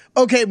said,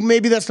 okay,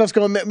 maybe that stuff's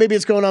maybe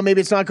it's going on, maybe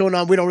it's not going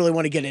on. We don't really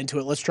want to get into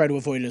it. Let's try to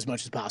avoid it as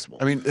much as possible.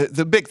 I mean,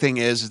 the big thing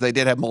is they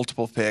did have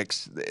multiple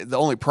picks. The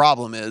only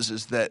problem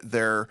is that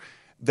their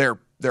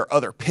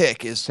other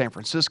pick is San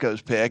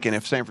Francisco's pick, and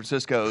if San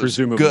Francisco's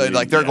presumably good,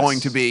 like they're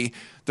going to be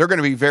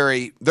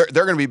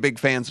big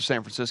fans of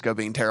San Francisco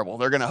being terrible.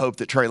 They're going to hope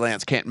that Trey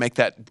Lance can't make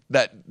that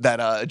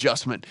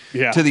adjustment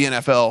to the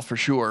NFL for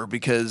sure,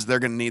 because they're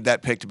going to need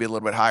that pick to be a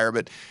little bit higher.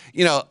 But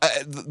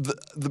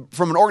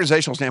from an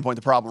organizational standpoint,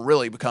 the problem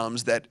really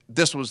becomes that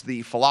this was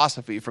the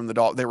philosophy from the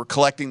Dolphins. They were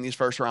collecting these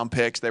first round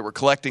picks, they were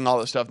collecting all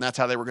this stuff, and that's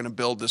how they were going to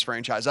build this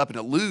franchise up. And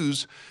to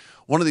lose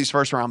one of these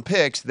first round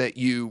picks that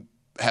you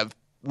have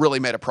really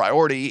made a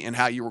priority in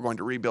how you were going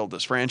to rebuild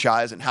this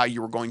franchise and how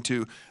you were going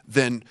to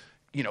then,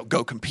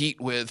 go compete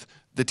with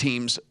the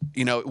teams,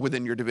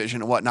 within your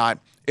division and whatnot.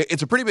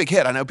 It's a pretty big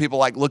hit. I know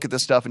people look at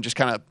this stuff and just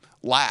kind of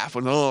laugh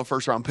when,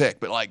 first round pick,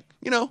 but look,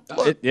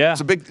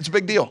 it's a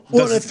big deal.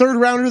 Well, and a third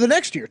rounder the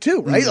next year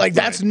too, right?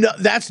 That's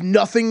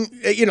nothing,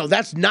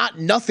 that's not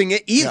nothing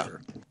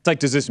either. Yeah. It's like,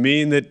 does this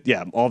mean that,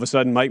 all of a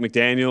sudden Mike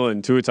McDaniel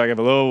and Tua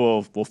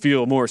Tagovailoa will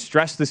feel more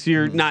stressed this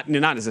year? Not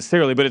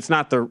necessarily, but it's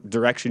not the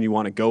direction you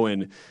want to go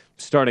in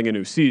starting a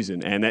new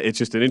season. And it's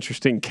just an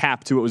interesting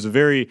cap to it. It was a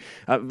very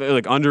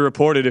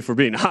underreported, if we're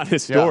being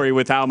honest, story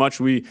with how much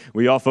we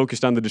all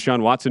focused on the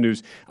Deshaun Watson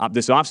news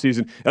this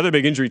offseason. The other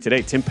big injury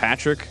today, Tim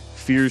Patrick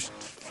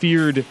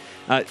feared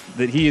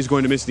that he is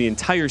going to miss the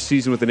entire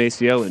season with an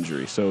ACL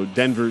injury. So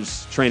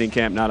Denver's training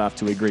camp not off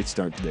to a great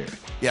start there.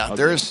 Yeah,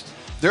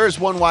 There is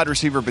one wide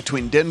receiver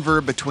between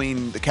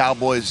the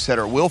Cowboys, et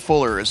cetera. Will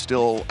Fuller is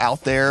still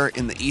out there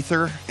in the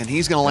ether, and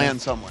he's going to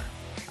land somewhere.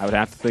 I would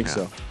have to think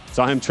so.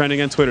 Saw him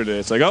trending on Twitter today.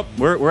 It's like,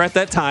 we're at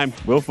that time.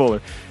 Will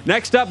Fuller.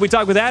 Next up, we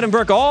talk with Adam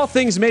Burke, all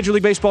things Major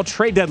League Baseball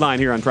trade deadline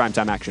here on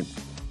Primetime Action.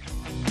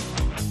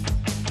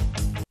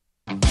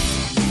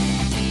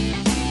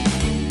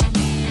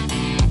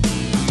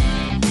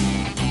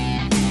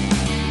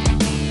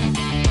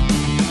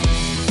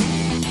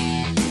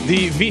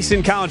 The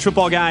VSiN College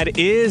Football Guide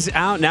is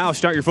out now.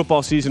 Start your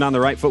football season on the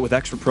right foot with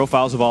expert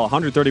profiles of all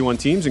 131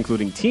 teams,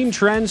 including team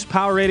trends,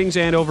 power ratings,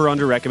 and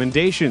over-under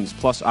recommendations,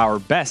 plus our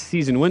best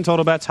season win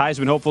total bets,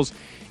 Heisman hopefuls,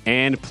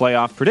 and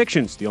playoff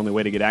predictions. The only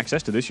way to get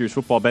access to this year's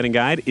football betting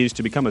guide is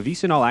to become a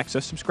VSiN All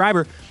Access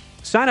subscriber.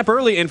 Sign up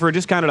early, and for a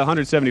discounted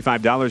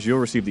 $175, you'll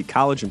receive the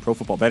college and pro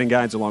football betting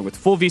guides along with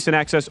full VSiN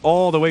access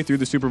all the way through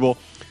the Super Bowl.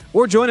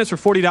 Or join us for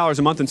 $40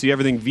 a month and see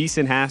everything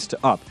VSiN has to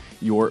up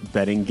your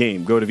betting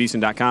game. Go to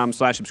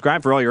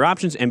VSiN.com/subscribe for all your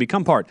options and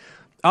become part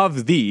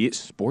of the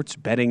Sports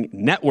Betting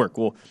Network.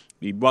 We'll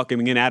be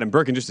welcoming in Adam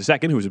Burke in just a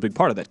second, who was a big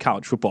part of that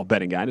college football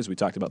betting guide, as we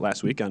talked about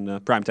last week on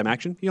Primetime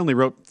Action. He only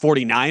wrote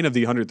 49 of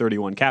the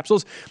 131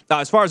 capsules.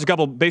 As far as a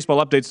couple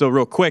baseball updates, though,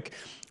 real quick.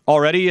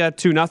 Already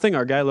 2-0.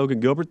 Our guy Logan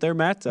Gilbert there,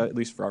 Matt, at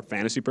least for our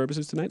fantasy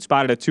purposes tonight,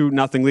 spotted a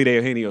 2-0 lead.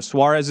 Eugenio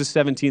Suarez's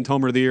 17th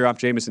homer of the year off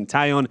Jamison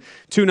Taillon.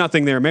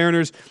 2-0 there,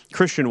 Mariners.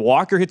 Christian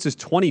Walker hits his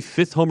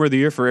 25th homer of the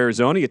year for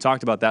Arizona. You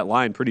talked about that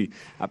line pretty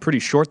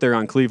short there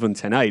on Cleveland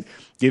tonight.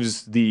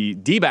 Gives the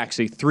D-backs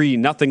a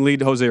 3-0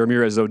 lead. Jose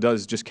Ramirez, though,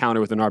 does just counter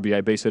with an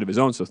RBI base hit of his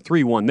own, so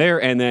 3-1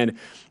 there. And then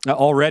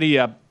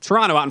already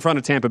Toronto out in front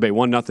of Tampa Bay,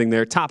 1-0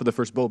 there. Top of the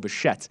first, Bo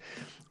Bichette.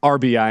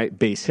 RBI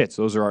base hits.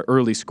 Those are our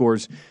early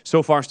scores.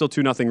 So far, still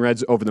 2-0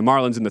 Reds over the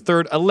Marlins in the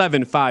third.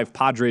 11-5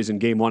 Padres in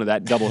game one of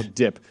that double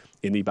dip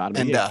in the bottom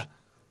of the eighth.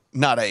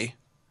 Not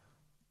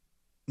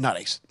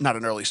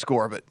an early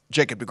score, but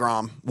Jacob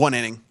deGrom, 1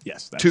 inning.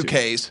 Yes, 2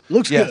 Ks.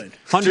 Looks good.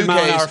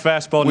 100-mile-an-hour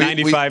fastball,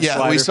 95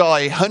 slider. We saw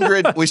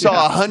 100. We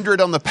saw 100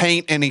 on the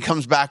paint, and he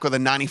comes back with a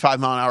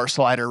 95-mile-an-hour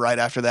slider right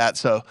after that.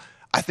 So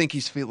I think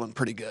he's feeling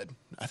pretty good.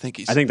 I think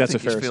that's a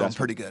fair feeling assessment.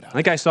 pretty good. I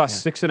think I saw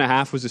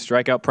 6.5 was a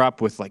strikeout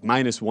prop with like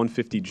minus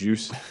 150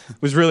 juice.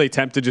 Was really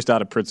tempted just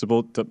out of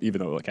principle, even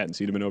though I hadn't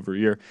seen him in over a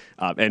year.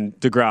 And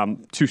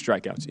DeGrom, 2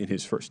 strikeouts in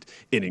his first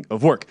inning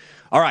of work.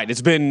 All right,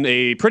 it's been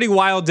a pretty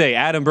wild day.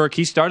 Adam Burke,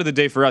 he started the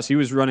day for us. He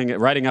was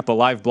writing up a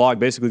live blog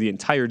basically the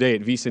entire day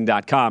at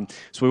VSiN.com.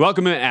 So we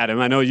welcome in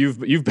Adam. I know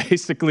you've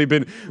basically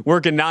been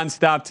working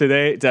nonstop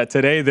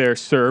today there,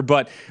 sir.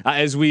 But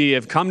as we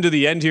have come to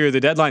the end here of the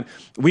deadline,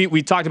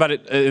 we talked about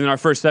it in our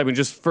first segment.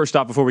 Just first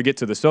off, before we get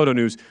to the Soto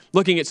news,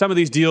 looking at some of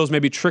these deals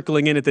maybe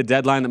trickling in at the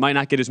deadline that might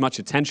not get as much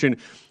attention.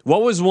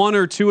 What was 1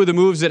 or 2 of the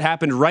moves that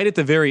happened right at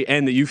the very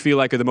end that you feel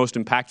like are the most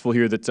impactful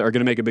here that are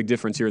going to make a big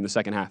difference here in the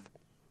second half?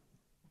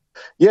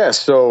 Yeah,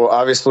 so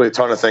obviously a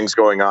ton of things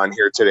going on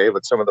here today,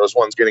 but some of those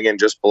ones getting in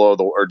just before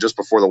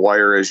the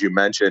wire, as you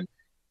mentioned.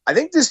 I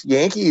think this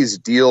Yankees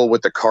deal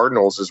with the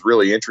Cardinals is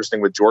really interesting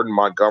with Jordan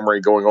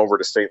Montgomery going over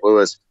to St.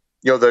 Louis.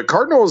 The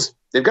Cardinals,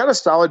 they've got a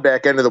solid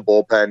back end of the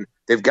bullpen.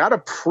 They've got a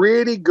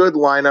pretty good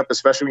lineup,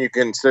 especially when you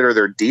consider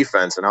their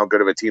defense and how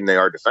good of a team they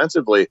are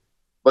defensively.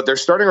 But their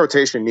starting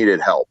rotation needed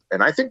help.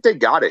 And I think they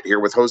got it here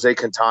with Jose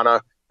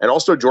Quintana and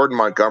also Jordan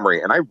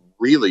Montgomery. And I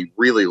really,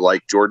 really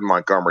like Jordan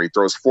Montgomery. He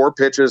throws 4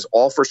 pitches,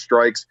 all for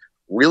strikes,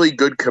 really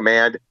good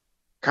command.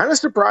 Kind of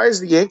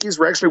surprised the Yankees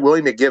were actually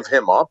willing to give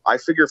him up. I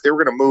figure if they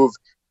were going to move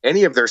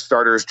any of their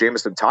starters,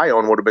 Jameson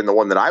Taillon would have been the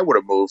one that I would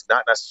have moved,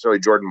 not necessarily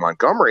Jordan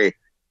Montgomery.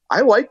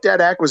 I like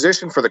that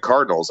acquisition for the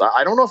Cardinals.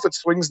 I don't know if it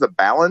swings the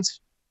balance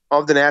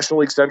of the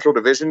National League Central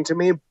Division to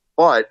me,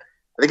 but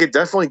I think it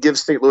definitely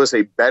gives St. Louis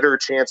a better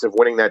chance of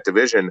winning that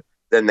division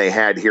than they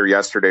had here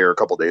yesterday or a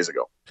couple days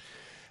ago.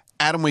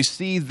 Adam, we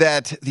see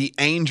that the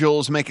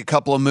Angels make a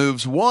couple of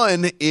moves.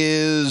 One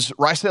is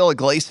Raisel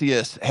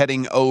Iglesias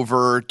heading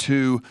over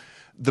to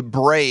the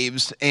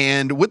Braves.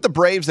 And with the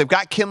Braves, they've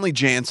got Kenley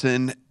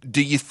Jansen.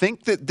 Do you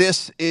think that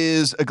this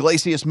is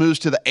Iglesias moves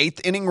to the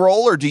 8th inning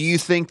role, or do you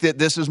think that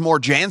this is more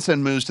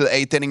Jansen moves to the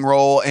 8th inning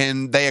role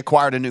and they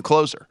acquired a new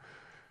closer?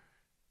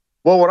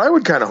 Well, what I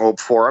would kind of hope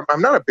for,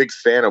 I'm not a big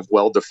fan of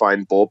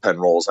well-defined bullpen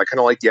roles. I kind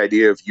of like the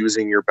idea of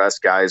using your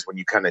best guys when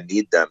you kind of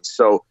need them.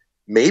 So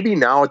maybe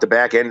now at the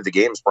back end of the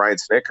games, Brian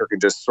Snitker can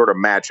just sort of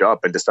match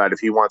up and decide if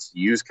he wants to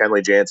use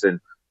Kenley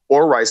Jansen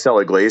or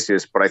Raisel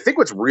Iglesias. But I think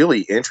what's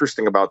really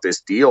interesting about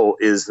this deal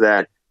is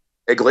that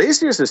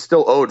Iglesias is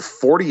still owed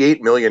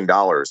 $48 million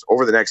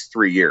over the next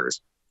 3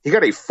 years. He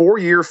got a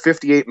 4-year,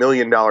 $58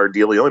 million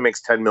deal. He only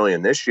makes $10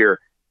 million this year.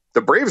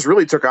 The Braves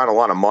really took on a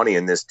lot of money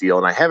in this deal,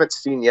 and I haven't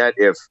seen yet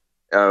if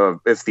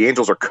the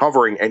Angels are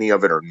covering any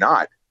of it or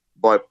not.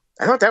 But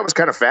I thought that was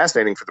kind of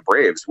fascinating for the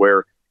Braves,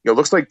 where it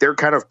looks like they're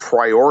kind of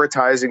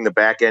prioritizing the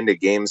back end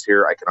of games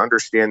here. I can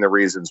understand the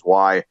reasons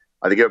why.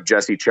 They give up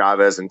Jesse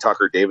Chavez and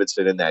Tucker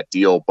Davidson in that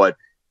deal. But,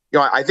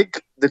 I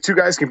think the two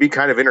guys can be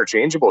kind of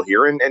interchangeable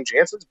here. And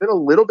Jansen's been a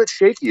little bit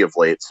shaky of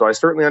late. So I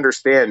certainly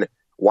understand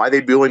why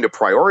they'd be willing to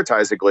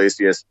prioritize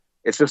Iglesias.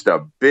 It's just a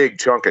big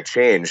chunk of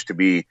change to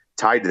be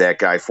tied to that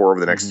guy for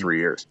over the next 3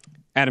 years.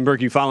 Adam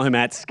Burke, you follow him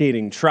at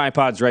Skating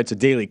Tripods, writes a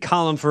daily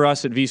column for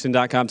us at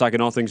VSiN.com,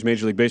 talking all things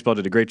Major League Baseball.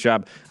 Did a great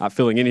job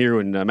filling in here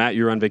when, Matt,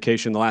 you were on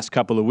vacation the last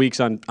couple of weeks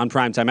on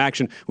Primetime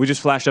Action. We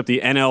just flashed up the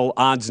NL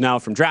odds now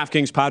from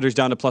DraftKings. Padres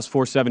down to plus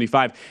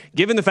 475.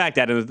 Given the fact,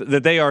 Adam,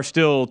 that they are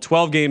still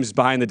 12 games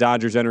behind the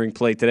Dodgers entering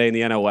play today in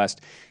the NL West,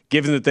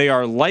 given that they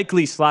are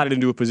likely slotted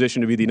into a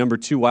position to be the number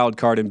 2 wild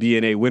card and be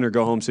in a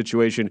win-or-go-home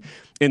situation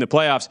in the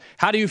playoffs,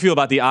 how do you feel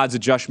about the odds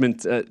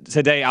adjustment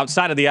today,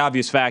 outside of the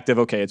obvious fact of,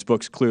 okay, it's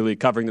books clearly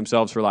covering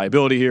themselves for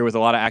liability here with a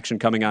lot of action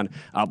coming on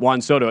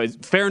Juan Soto? Is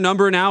fair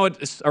number now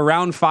at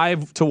around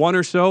 5-1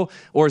 or so,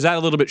 or is that a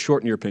little bit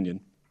short in your opinion?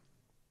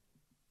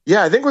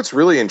 Yeah, I think what's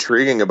really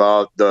intriguing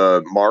about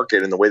the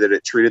market and the way that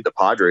it treated the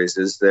Padres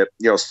is that,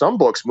 some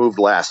books moved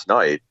last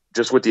night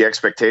just with the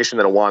expectation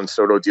that a Juan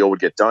Soto deal would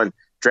get done.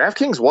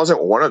 DraftKings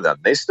wasn't one of them.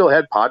 They still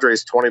had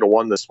Padres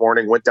 20-1 this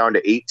morning, went down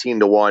to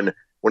 18-1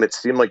 when it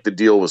seemed like the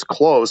deal was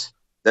close.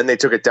 Then they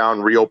took it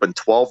down, reopened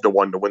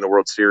 12-1 to win the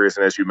World Series.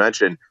 And as you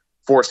mentioned,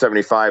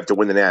 475 to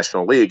win the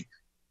National League.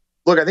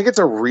 Look, I think it's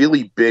a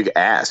really big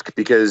ask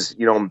because,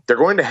 they're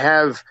going to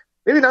have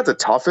maybe not the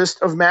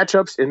toughest of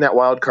matchups in that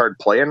wild card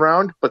play-in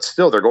round, but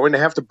still they're going to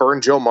have to burn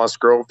Joe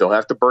Musgrove. They'll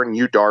have to burn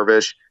Yu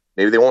Darvish.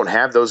 Maybe they won't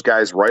have those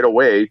guys right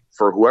away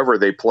for whoever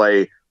they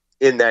play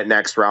in that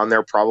next round.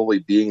 They're probably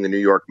being the New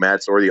York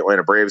Mets or the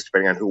Atlanta Braves,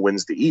 depending on who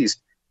wins the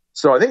East.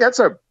 So I think that's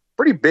a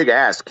pretty big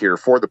ask here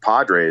for the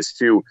Padres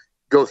to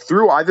go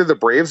through either the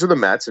Braves or the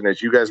Mets. And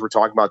as you guys were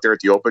talking about there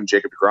at the Open,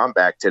 Jacob deGrom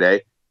back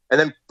today, and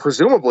then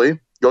presumably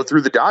go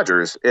through the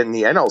Dodgers in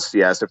the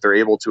NLCS if they're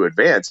able to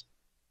advance.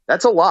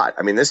 That's a lot.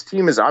 I mean, this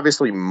team is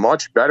obviously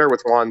much better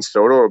with Juan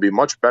Soto. It'll be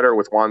much better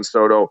with Juan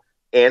Soto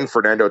and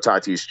Fernando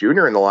Tatis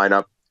Jr. in the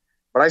lineup.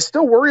 But I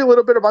still worry a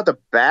little bit about the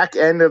back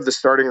end of the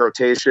starting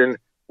rotation.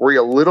 Worry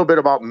a little bit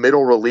about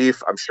middle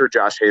relief. I'm sure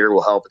Josh Hader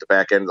will help at the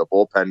back end of the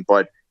bullpen,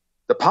 but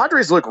the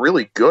Padres look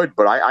really good,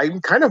 but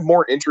I'm kind of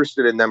more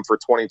interested in them for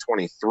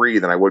 2023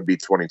 than I would be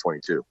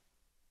 2022.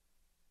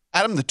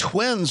 Adam, the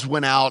Twins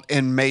went out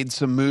and made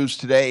some moves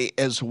today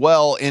as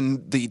well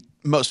in the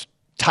most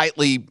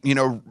tightly,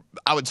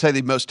 I would say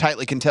the most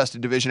tightly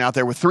contested division out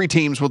there with 3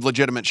 teams with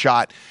legitimate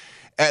shot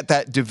at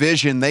that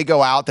division. They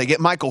go out, they get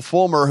Michael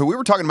Fulmer, who we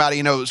were talking about,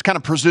 it was kind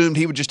of presumed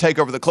he would just take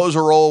over the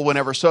closer role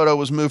whenever Soto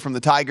was moved from the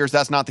Tigers.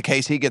 That's not the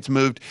case. He gets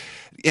moved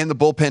in the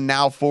bullpen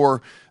now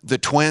for the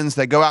Twins.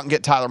 They go out and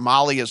get Tyler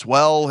Mahle as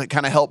well. It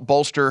kind of helped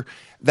bolster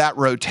that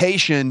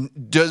rotation.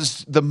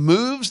 Does the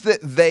moves that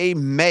they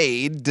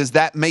made, does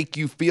that make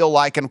you feel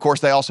like, and of course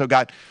they also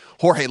got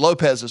Jorge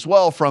Lopez as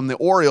well from the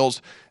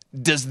Orioles,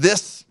 does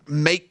this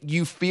make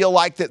you feel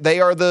like that they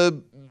are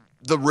the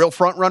real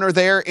front runner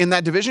there in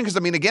that division? Because,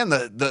 again,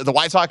 the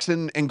White Sox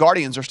and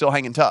Guardians are still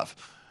hanging tough.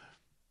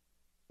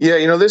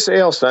 Yeah, this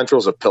AL Central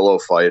is a pillow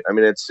fight.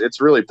 It's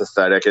really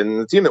pathetic.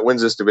 And the team that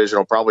wins this division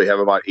will probably have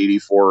about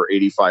 84 or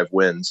 85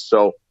 wins.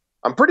 So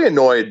I'm pretty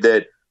annoyed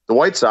that the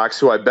White Sox,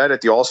 who I bet at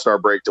the All-Star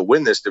break to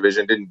win this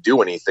division, didn't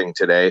do anything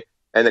today.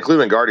 And the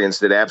Cleveland Guardians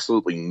did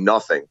absolutely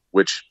nothing,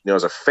 which,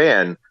 as a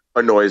fan,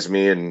 annoys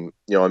me. And,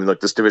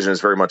 this division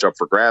is very much up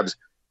for grabs.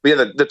 But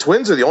yeah, the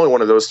Twins are the only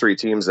one of those 3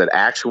 teams that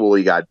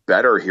actually got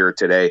better here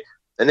today.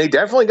 And they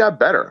definitely got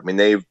better.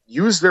 They've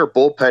used their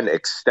bullpen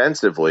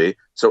extensively.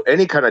 So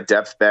any kind of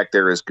depth back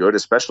there is good,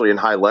 especially in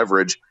high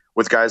leverage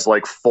with guys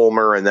like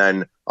Fulmer and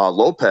then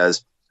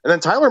Lopez. And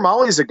then Tyler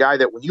Mahle is a guy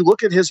that when you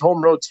look at his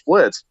home road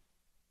splits,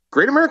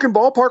 Great American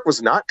Ballpark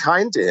was not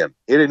kind to him.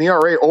 He had an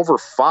ERA over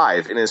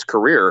 5 in his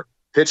career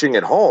pitching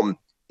at home,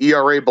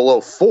 ERA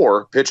below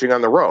 4 pitching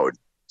on the road.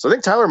 So I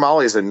think Tyler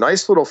Mahle is a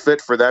nice little fit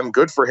for them.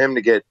 Good for him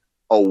to get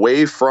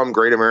away from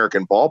Great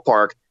American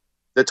Ballpark.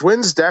 The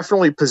Twins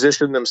definitely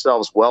positioned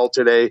themselves well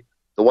today.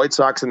 The White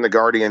Sox and the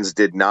Guardians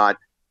did not.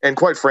 And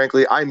quite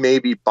frankly, I may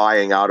be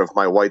buying out of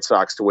my White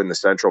Sox to win the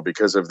Central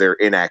because of their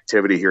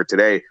inactivity here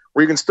today,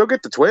 where you can still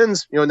get the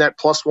Twins, in that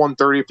plus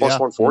 130, plus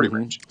 140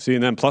 range.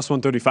 Seeing them plus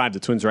 135, the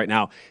Twins right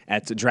now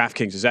at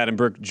DraftKings. As Adam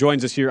Burke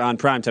joins us here on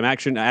Primetime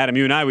Action. Adam,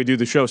 you and I, we do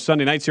the show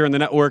Sunday nights here on the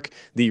network.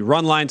 The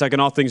Run Line, talking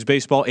all things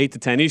baseball, 8 to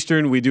 10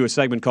 Eastern. We do a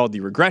segment called the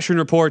Regression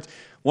Report.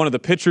 One of the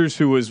pitchers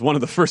who was one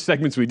of the first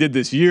segments we did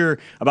this year,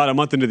 about a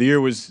month into the year,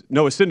 was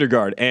Noah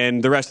Syndergaard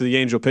and the rest of the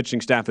Angel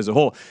pitching staff as a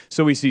whole.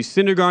 So we see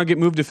Syndergaard get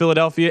moved to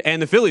Philadelphia,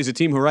 and the Phillies, a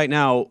team who right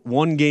now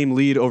 1-game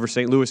lead over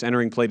St. Louis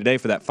entering play today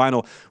for that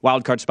final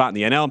wildcard spot in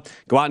the NL.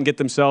 Go out and get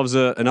themselves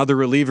another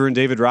reliever in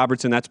David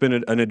Robertson. That's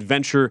been an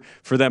adventure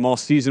for them all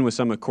season with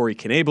some of Corey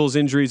Knebel's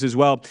injuries as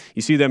well.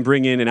 You see them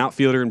bring in an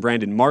outfielder in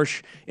Brandon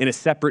Marsh in a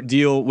separate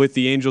deal with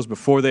the Angels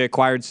before they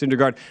acquired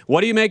Syndergaard. What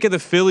do you make of the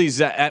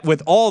Phillies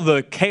with all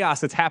the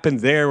chaos that's happened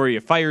there, where you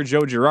fire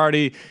Joe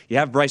Girardi, you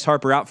have Bryce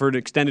Harper out for an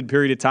extended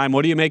period of time?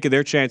 What do you make of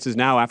their chances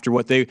now after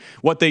what they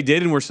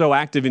did and were so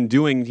active in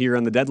doing here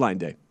on the deadline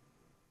day?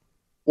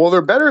 Well,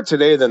 they're better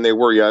today than they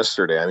were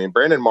yesterday.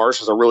 Brandon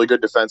Marsh is a really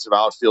good defensive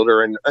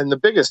outfielder, and the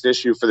biggest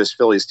issue for this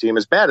Phillies team,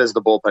 as bad as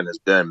the bullpen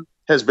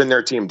has been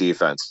their team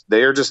defense.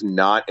 They are just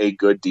not a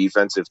good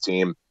defensive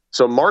team.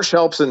 So Marsh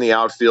helps in the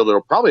outfield.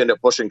 It'll probably end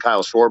up pushing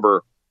Kyle Schwarber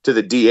to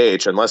the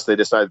DH unless they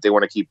decide that they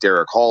want to keep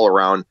Derek Hall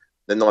around.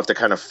 Then they'll have to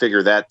kind of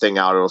figure that thing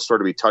out. It'll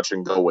sort of be touch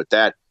and go with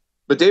that.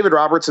 But David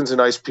Robertson's a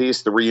nice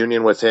piece. The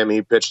reunion with him,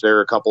 he pitched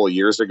there a couple of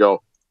years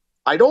ago.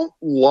 I don't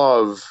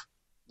love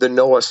the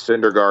Noah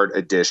Syndergaard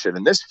addition.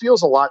 And this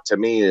feels a lot to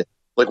me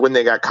like when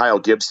they got Kyle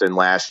Gibson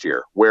last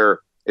year, where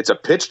it's a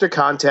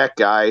pitch-to-contact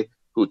guy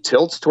who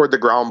tilts toward the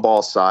ground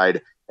ball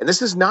side. And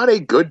this is not a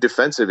good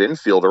defensive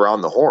infield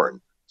around the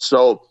horn.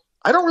 So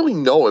I don't really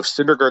know if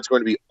Syndergaard's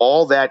going to be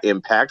all that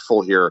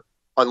impactful here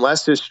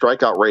unless his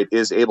strikeout rate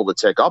is able to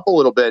tick up a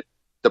little bit.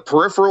 The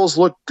peripherals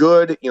look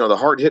good. The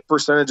hard hit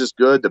percentage is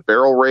good. The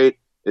barrel rate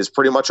is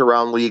pretty much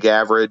around league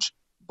average.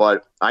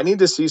 But I need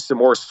to see some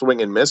more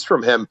swing and miss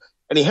from him.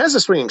 And he has a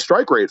swinging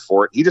strike rate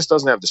for it. He just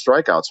doesn't have the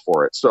strikeouts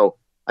for it. So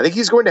I think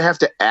he's going to have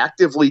to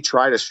actively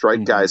try to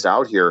strike guys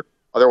out here.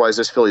 Otherwise,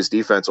 this Phillies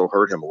defense will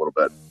hurt him a little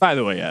bit. By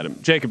the way, Adam,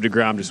 Jacob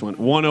deGrom just went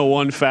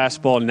 101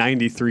 fastball,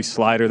 93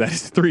 slider. That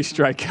is 3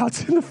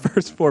 strikeouts in the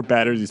first 4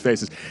 batters he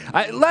faces.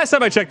 Last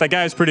time I checked, that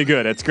guy is pretty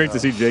good. It's great to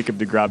see Jacob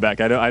deGrom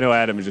back. I know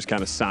Adam is just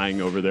kind of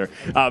sighing over there.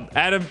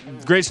 Adam,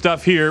 great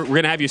stuff here. We're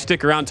going to have you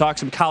stick around, talk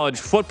some college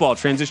football.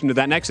 Transition to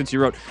that next, since you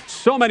wrote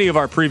so many of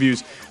our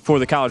previews for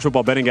the college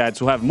football betting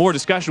guides. We'll have more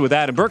discussion with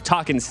Adam Burke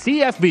talking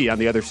CFB on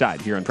the other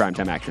side here on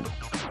Primetime Action.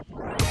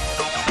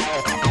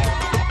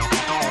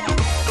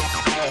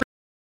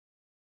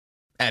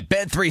 At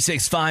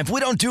Bet365, we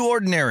don't do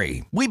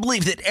ordinary. We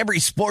believe that every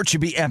sport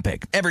should be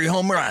epic. Every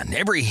home run,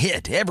 every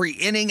hit, every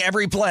inning,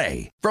 every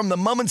play. From the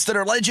moments that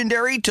are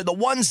legendary to the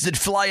ones that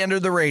fly under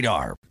the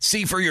radar.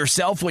 See for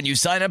yourself when you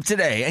sign up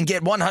today and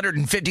get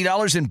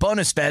 $150 in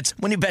bonus bets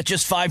when you bet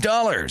just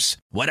 $5.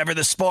 Whatever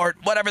the sport,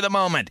 whatever the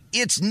moment,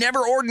 it's never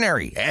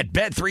ordinary at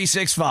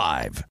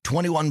Bet365.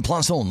 21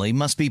 plus only.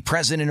 Must be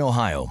present in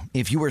Ohio.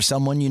 If you or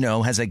someone you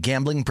know has a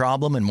gambling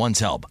problem and wants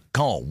help,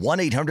 call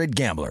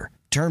 1-800-GAMBLER.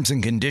 Terms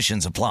and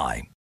conditions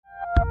apply.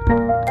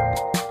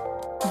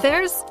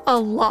 There's a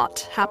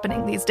lot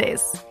happening these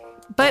days,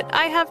 but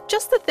I have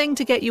just the thing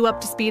to get you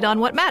up to speed on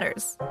what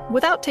matters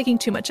without taking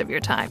too much of your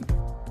time.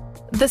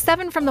 The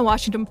 7 from the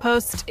Washington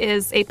Post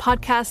is a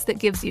podcast that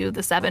gives you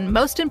the 7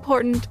 most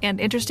important and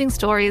interesting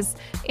stories,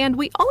 and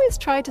we always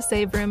try to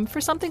save room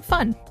for something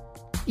fun.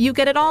 You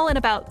get it all in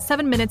about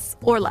 7 minutes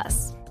or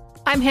less.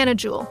 I'm Hannah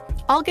Jewell.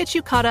 I'll get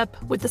you caught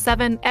up with the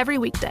 7 every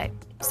weekday.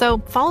 So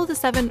follow the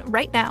 7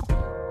 right now.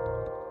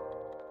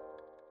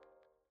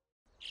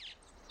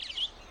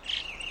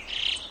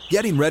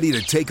 Getting ready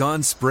to take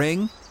on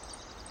spring?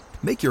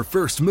 Make your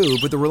first move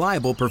with the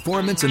reliable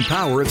performance and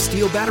power of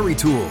Steel battery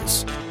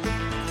tools.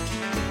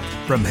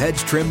 From hedge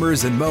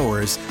trimmers and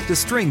mowers to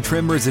string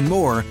trimmers and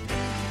more,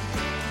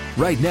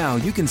 right now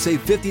you can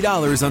save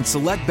 $50 on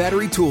select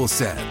battery tool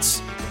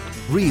sets.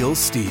 Real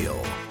Steel.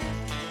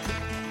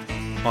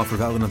 Offer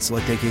valid on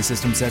select AK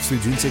system sets through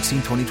June 16,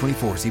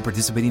 2024. See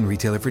participating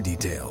retailer for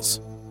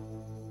details.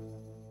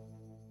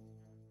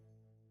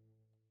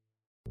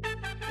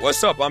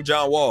 What's up? I'm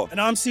John Wall.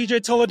 And I'm CJ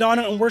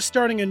Toledano, and we're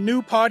starting a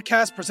new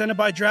podcast presented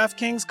by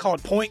DraftKings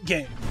called Point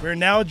Game. We're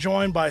now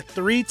joined by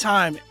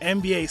 3-time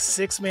NBA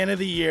Sixth Man of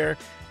the Year,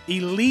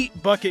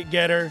 elite bucket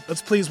getter.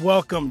 Let's please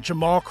welcome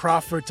Jamal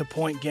Crawford to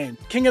Point Game.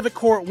 King of the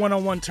Court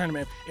one-on-one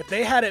tournament. If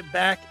they had it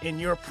back in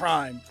your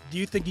prime, do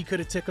you think you could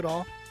have took it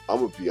all? I'm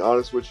going to be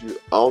honest with you.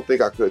 I don't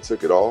think I could have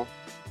took it all,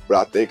 but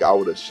I think I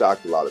would have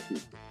shocked a lot of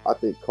people. I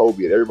think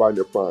Kobe and everybody in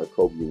their prime,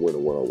 Kobe would win a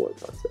one-on-one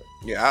contest.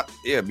 Yeah,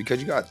 because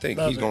you got to think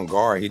he's going to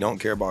guard. He don't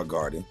care about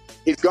guarding.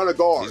 He's going to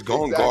guard. He's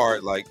going to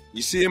guard. Like,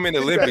 you see him in the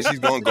Olympics, he's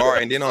going to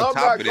guard. And then on top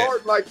of that. I'm not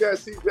guarding like that,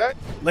 CJ.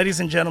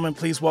 Ladies and gentlemen,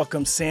 please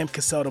welcome Sam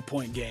Cassell to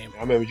Point Game.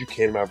 I remember you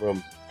came in my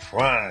room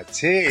crying,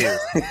 tears,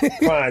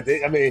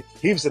 crying. I mean,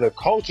 he was in a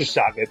culture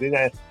shock. And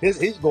then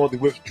he's going through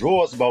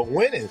withdrawals about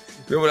winning.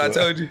 Remember what I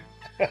told you?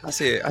 I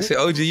said,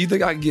 OG, you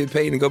think I can get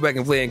paid and go back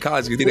and play in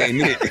college because it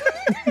ain't it?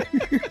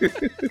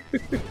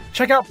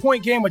 Check out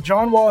Point Game with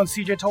John Wall and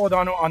CJ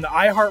Toledano on the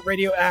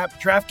iHeartRadio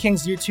app,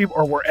 DraftKings YouTube,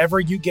 or wherever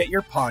you get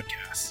your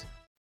podcasts.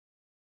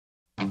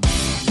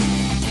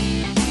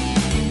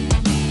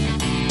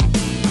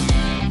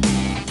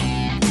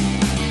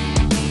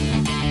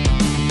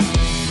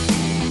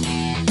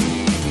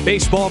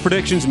 Baseball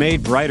predictions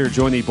made brighter.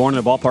 Join the Born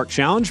in the Ballpark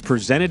Challenge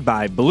presented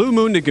by Blue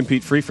Moon to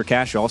compete free for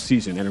cash all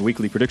season. Enter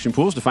weekly prediction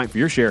pools to fight for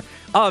your share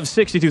of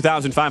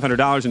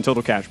 $62,500 in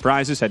total cash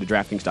prizes. Head to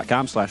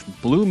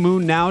DraftKings.com/Blue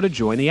Moon now to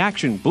join the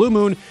action. Blue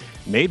Moon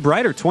made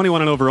brighter.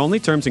 21 and over only.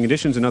 Terms and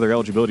conditions and other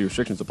eligibility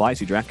restrictions apply.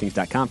 See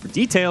DraftKings.com for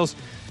details.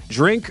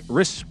 Drink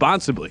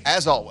responsibly.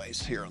 As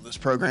always, here on this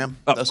program,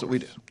 that's what we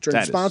do. Drink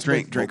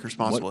responsibly. Drink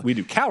responsibly. What we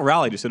do. Cal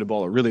Raleigh just hit a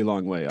ball a really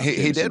long way up.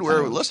 He did. We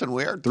are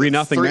 3-0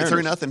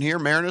 3-0 here.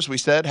 Mariners. We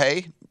said,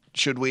 hey,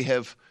 should we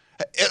have?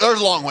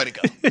 There's a long way to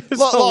go.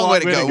 long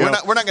way to go.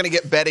 We're not going to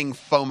get betting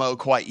FOMO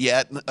quite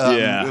yet.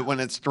 When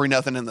it's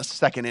 3-0 in the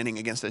second inning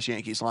against this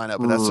Yankees lineup,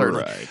 but that's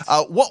certainly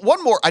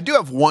one more. I do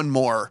have one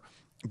more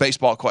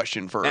baseball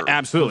question for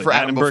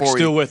Adam Burke's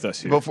still with us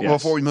here.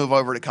 Before we move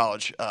over to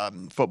college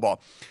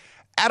football.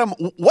 Adam,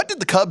 what did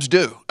the Cubs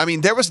do? I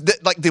mean, there was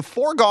the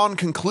foregone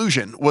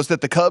conclusion was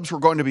that the Cubs were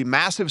going to be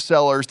massive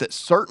sellers, that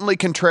certainly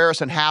Contreras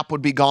and Happ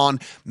would be gone.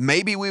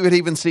 Maybe we would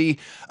even see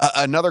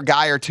another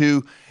guy or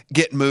two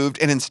get moved.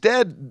 And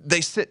instead,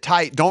 they sit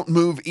tight, don't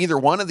move either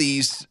one of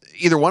these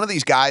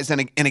guys.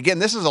 And again,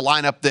 this is a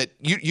lineup that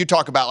you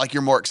talk about like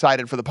you're more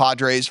excited for the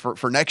Padres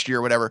for next year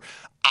or whatever.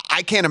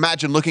 I can't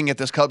imagine looking at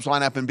this Cubs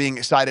lineup and being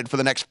excited for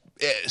the next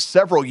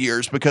several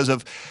years because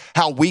of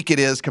how weak it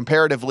is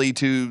comparatively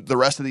to the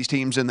rest of these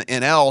teams in the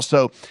NL.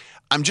 So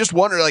I'm just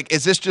wondering, like,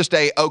 is this just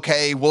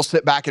okay, we'll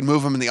sit back and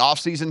move them in the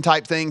offseason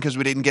type thing because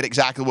we didn't get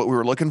exactly what we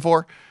were looking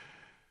for?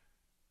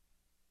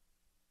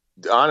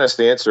 The honest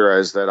answer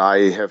is that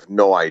I have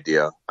no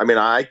idea. I mean,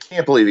 I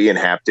can't believe Ian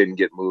Happ didn't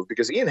get moved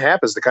because Ian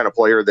Happ is the kind of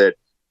player that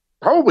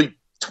probably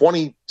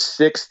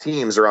 26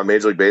 teams around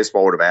Major League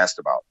Baseball would have asked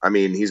about. I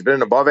mean, he's been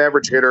an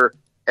above-average hitter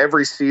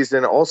every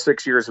season, all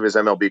 6 years of his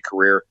MLB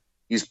career.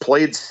 He's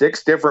played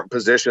 6 different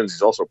positions.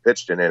 He's also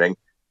pitched an inning.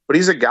 But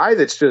he's a guy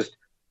that's just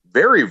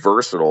very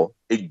versatile,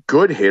 a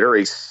good hitter,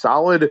 a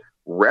solid,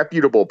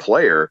 reputable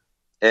player.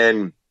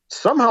 And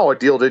somehow a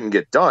deal didn't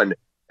get done.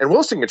 And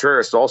Wilson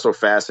Contreras is also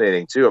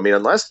fascinating, too. I mean,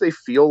 unless they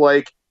feel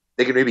like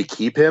they can maybe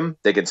keep him,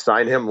 they can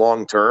sign him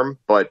long-term.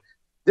 But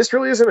this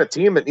really isn't a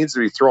team that needs to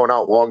be throwing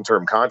out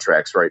long-term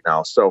contracts right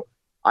now. So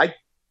I,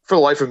 for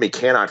the life of me,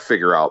 cannot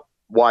figure out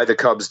why the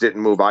Cubs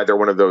didn't move either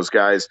one of those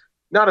guys.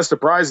 Not a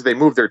surprise that they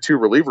moved their 2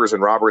 relievers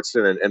in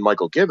Robertson and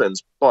Michael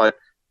Givens, but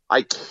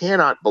I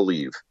cannot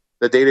believe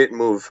that they didn't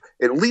move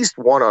at least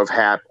one of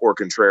Happ or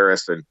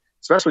Contreras, and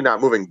especially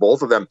not moving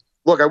both of them.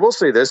 Look, I will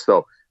say this,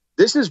 though.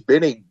 This has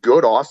been a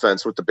good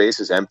offense with the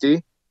bases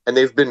empty, and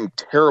they've been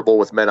terrible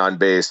with men on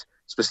base,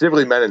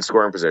 specifically men in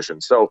scoring position.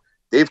 So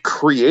they've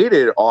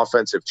created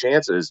offensive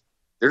chances.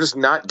 They're just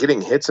not getting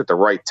hits at the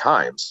right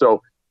time.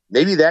 So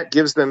maybe that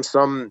gives them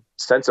some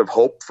sense of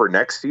hope for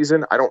next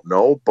season. I don't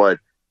know, but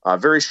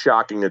Very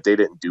shocking that they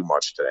didn't do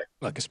much today.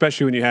 Like,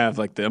 especially when you have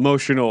like the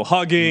emotional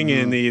hugging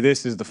and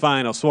this is the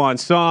final swan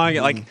song.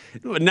 Like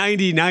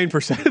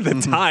 99% of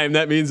the time,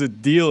 that means a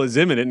deal is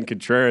imminent. And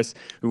Contreras,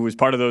 who was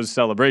part of those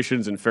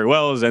celebrations and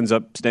farewells, ends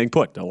up staying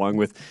put along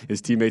with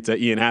his teammates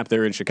Ian Happ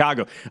there in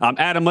Chicago.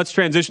 Adam, let's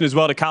transition as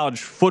well to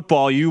college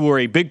football. You were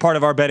a big part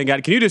of our betting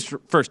guide. Can you just,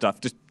 first off,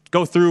 just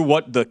go through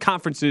what the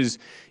conferences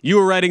you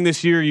were writing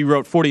this year? You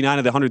wrote 49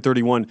 of the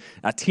 131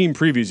 team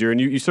previews here,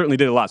 and you certainly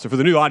did a lot. So for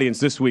the new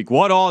audience this week,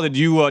 what all did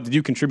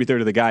you contribute there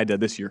to the guide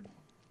this year?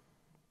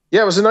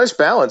 Yeah, it was a nice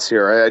balance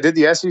here. I did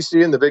the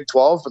SEC and the Big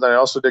 12, but then I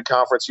also did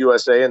Conference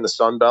USA and the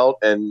Sun Belt.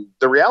 And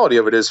the reality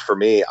of it is, for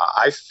me,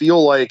 I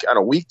feel like on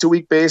a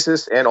week-to-week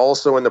basis and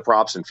also in the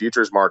props and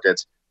futures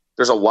markets,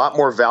 there's a lot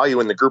more value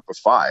in the group of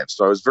five.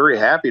 So I was very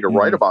happy to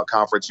write about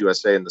Conference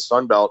USA and the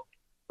Sun Belt.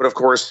 But of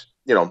course,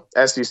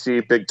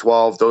 SEC, Big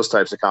 12, those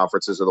types of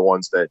conferences are the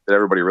ones that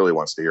everybody really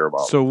wants to hear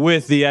about. So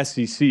with the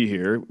SEC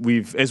here,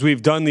 as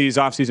we've done these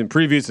offseason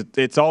previews,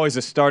 it's always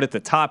a start at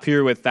the top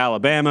here with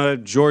Alabama,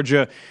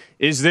 Georgia.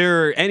 Is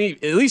there any,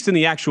 at least in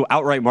the actual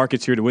outright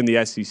markets here to win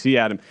the SEC,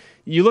 Adam,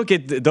 you look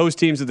at those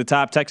teams at the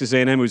top, Texas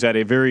A&M, who's had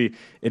a very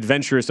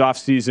adventurous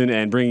offseason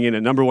and bringing in a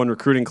number one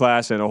recruiting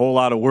class and a whole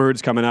lot of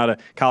words coming out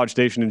of College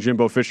Station and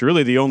Jimbo Fisher,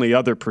 really the only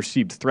other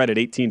perceived threat at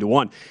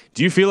 18-1.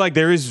 Do you feel like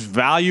there is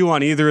value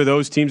on either of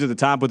those teams at the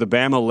top with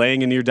Bama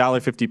laying a near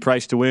 $1.50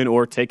 price to win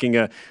or taking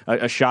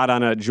a shot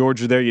on a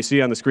Georgia there? You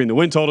see on the screen the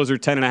win totals are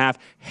 10.5.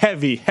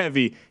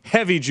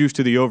 Heavy juice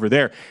to the over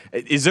there.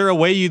 Is there a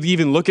way you'd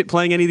even look at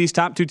playing any of these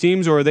top two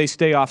teams, or are they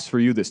stay-offs for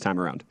you this time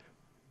around?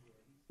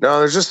 No,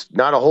 there's just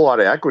not a whole lot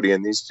of equity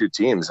in these two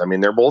teams. I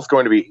mean, they're both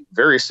going to be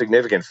very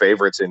significant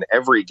favorites in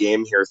every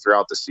game here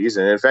throughout the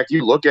season. And in fact,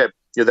 you look at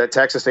that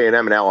Texas A&M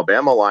and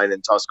Alabama line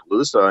in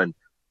Tuscaloosa, and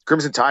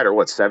Crimson Tide are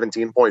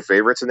 17-point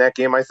favorites in that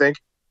game, I think.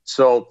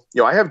 So,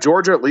 I have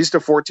Georgia at least a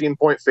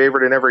 14-point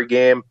favorite in every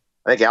game.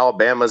 I think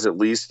Alabama's at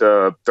least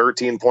a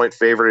 13-point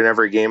favorite in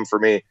every game for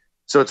me.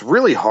 So it's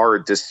really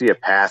hard to see a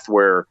path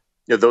where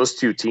those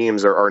two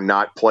teams are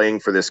not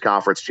playing for this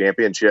conference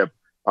championship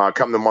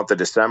come the month of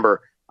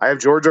December. I have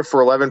Georgia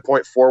for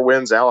 11.4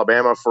 wins,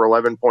 Alabama for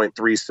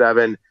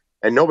 11.37,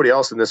 and nobody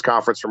else in this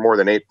conference for more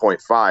than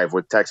 8.5,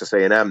 with Texas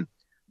A&M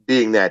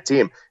being that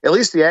team. At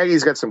least the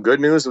Aggies got some good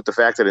news with the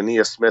fact that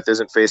Aeneas Smith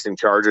isn't facing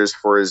charges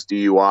for his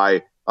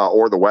DUI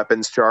or the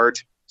weapons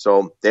charge.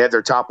 So they have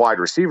their top wide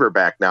receiver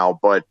back now.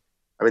 But,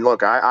 I mean,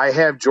 look, I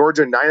have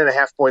Georgia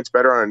 9.5 points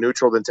better on a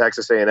neutral than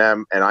Texas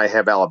A&M, and I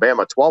have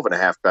Alabama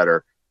 12.5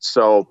 better.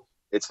 So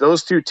it's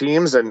those two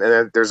teams,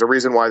 and there's a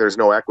reason why there's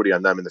no equity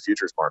on them in the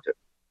futures market.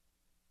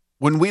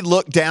 When we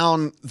look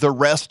down the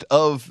rest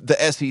of the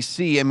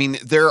SEC, I mean,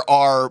 there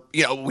are,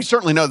 we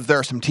certainly know that there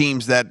are some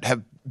teams that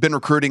have been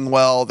recruiting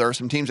well. There are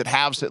some teams that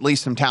have at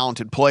least some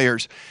talented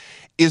players.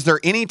 Is there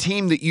any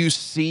team that you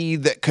see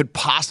that could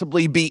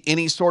possibly be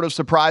any sort of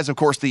surprise? Of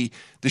course, the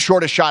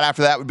shortest shot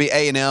after that would be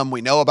A&M.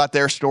 We know about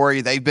their story.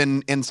 They've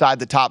been inside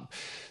the top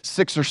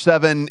 6 or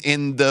 7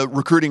 in the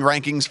recruiting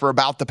rankings for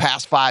about the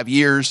past 5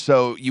 years.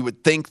 So you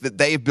would think that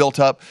they've built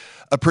up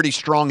a pretty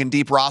strong and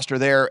deep roster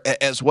there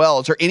as well.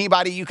 Is there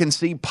anybody you can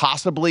see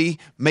possibly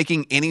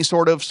making any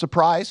sort of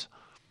surprise?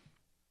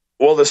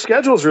 Well, the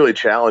schedule is really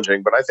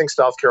challenging, but I think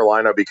South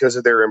Carolina, because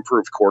of their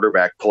improved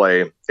quarterback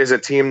play, is a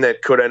team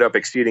that could end up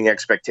exceeding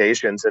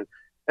expectations.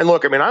 And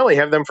look, I mean, I only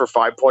have them for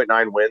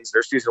 5.9 wins.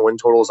 Their season win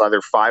total is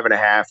either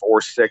 5.5 or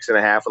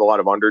 6.5 with a lot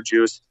of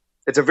underjuice.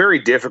 It's a very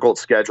difficult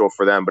schedule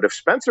for them. But if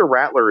Spencer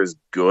Rattler is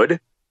good,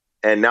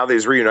 and now that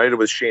he's reunited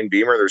with Shane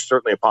Beamer, there's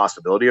certainly a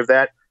possibility of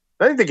that.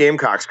 I think the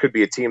Gamecocks could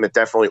be a team that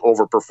definitely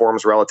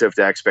overperforms relative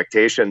to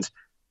expectations.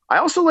 I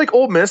also like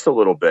Ole Miss a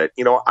little bit.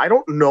 I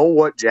don't know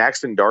what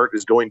Jackson Dart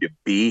is going to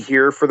be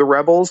here for the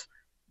Rebels,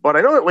 but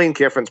I know that Lane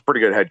Kiffin's a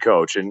pretty good head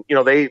coach. And,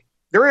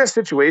 they're in a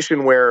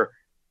situation where,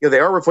 they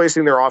are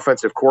replacing their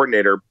offensive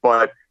coordinator,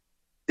 but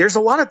there's a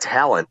lot of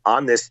talent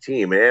on this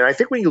team. And I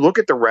think when you look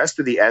at the rest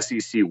of the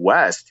SEC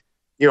West,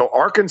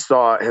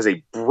 Arkansas has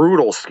a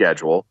brutal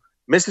schedule.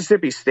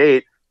 Mississippi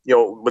State,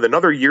 with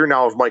another year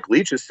now of Mike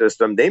Leach's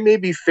system, they may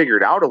be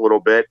figured out a little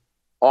bit.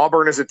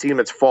 Auburn is a team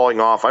that's falling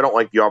off. I don't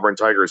like the Auburn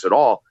Tigers at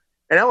all.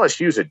 And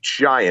LSU is a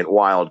giant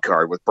wild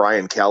card with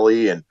Brian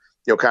Kelly and,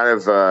 kind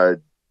of a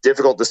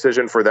difficult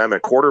decision for them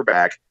at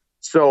quarterback.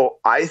 So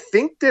I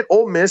think that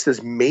Ole Miss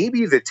is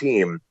maybe the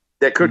team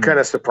that could kind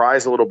of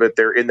surprise a little bit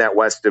there in that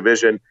West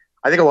Division.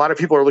 I think a lot of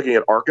people are looking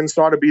at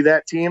Arkansas to be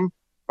that team.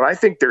 But I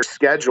think their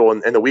schedule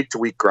and the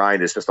week-to-week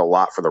grind is just a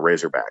lot for the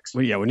Razorbacks.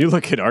 Well, yeah, when you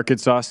look at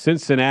Arkansas,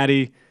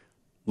 Cincinnati,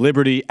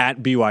 Liberty,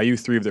 at BYU,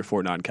 3 of their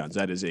 4 non-cons.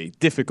 That is a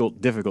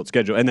difficult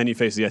schedule. And then you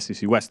face the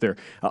SEC West there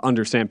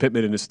under Sam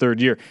Pittman in his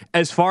 3rd year.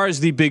 As far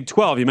as the Big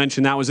 12, you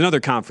mentioned that was another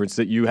conference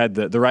that you had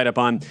the write-up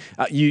on.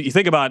 You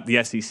think about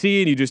the SEC,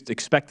 and you just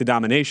expect the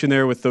domination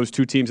there with those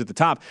 2 teams at the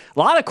top. A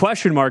lot of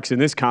question marks in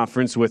this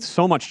conference with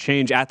so much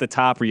change at the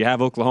top, where you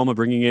have Oklahoma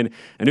bringing in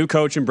a new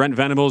coach and Brent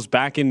Venables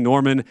back in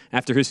Norman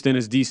after his stint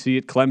as DC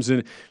at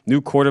Clemson.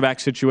 New quarterback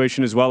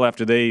situation as well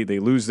after they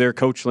lose their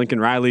coach, Lincoln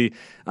Riley,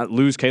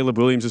 lose Caleb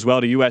Williams as well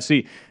to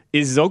USC.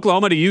 Is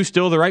Oklahoma to you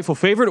still the rightful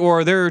favorite, or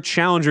are there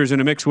challengers in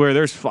a mix where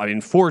there's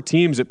 4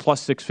 teams at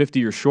plus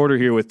 650 or shorter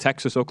here with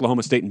Texas,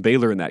 Oklahoma State, and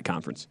Baylor in that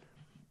conference?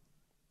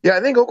 Yeah,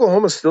 I think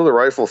Oklahoma's still the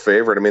rightful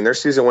favorite. I mean, their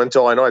season win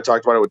total, I know I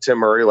talked about it with Tim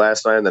Murray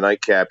last night in the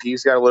nightcap.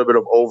 He's got a little bit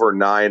of over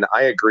 9.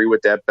 I agree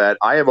with that bet.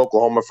 I have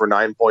Oklahoma for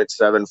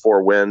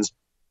 9.74 wins.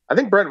 I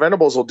think Brent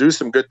Venables will do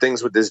some good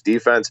things with this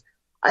defense.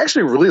 I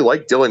actually really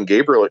like Dylan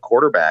Gabriel at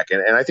quarterback,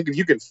 and I think if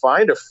you can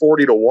find a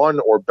 40-1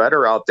 or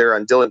better out there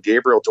on Dylan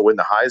Gabriel to win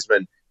the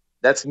Heisman,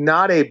 that's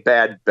not a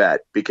bad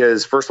bet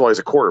because, first of all, he's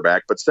a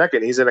quarterback, but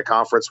second, he's in a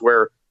conference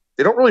where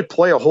they don't really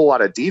play a whole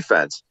lot of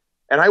defense.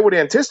 And I would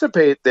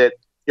anticipate that,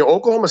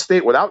 Oklahoma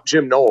State without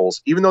Jim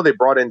Knowles, even though they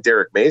brought in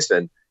Derek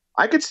Mason,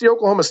 I could see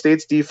Oklahoma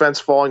State's defense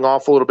falling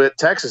off a little bit.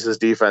 Texas's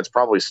defense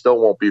probably still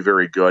won't be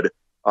very good.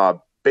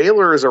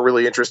 Baylor is a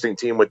really interesting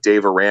team with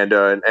Dave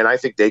Aranda, and I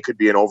think they could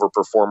be an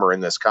overperformer in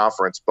this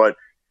conference. But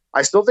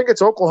I still think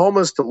it's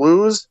Oklahoma's to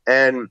lose.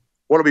 And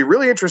what'll be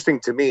really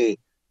interesting to me,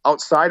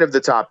 outside of the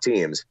top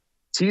teams,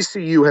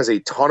 TCU has a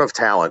ton of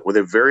talent with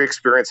a very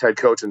experienced head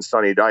coach in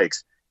Sonny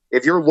Dykes.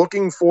 If you're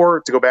looking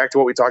for, to go back to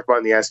what we talked about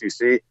in the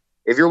SEC,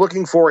 if you're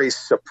looking for a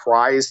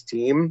surprise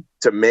team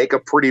to make a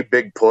pretty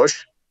big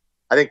push,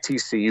 I think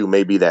TCU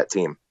may be that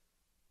team.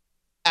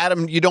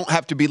 Adam, you don't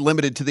have to be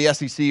limited to the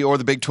SEC or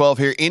the Big 12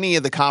 here. Any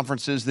of the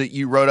conferences that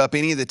you wrote up,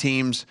 any of the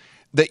teams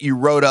that you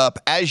wrote up,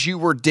 as you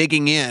were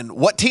digging in,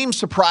 what team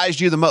surprised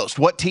you the most?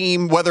 What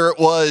team, whether it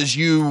was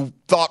you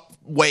thought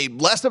way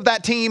less of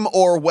that team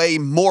or way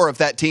more of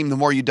that team the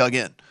more you dug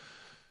in?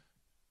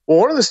 Well,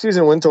 one of the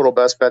season win total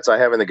best bets I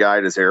have in the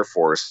guide is Air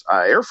Force.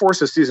 Air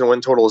Force's season win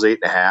total is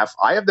 8.5.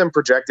 I have them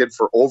projected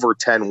for over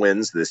 10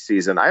 wins this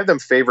season. I have them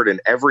favored in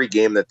every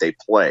game that they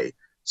play.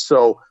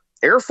 So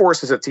Air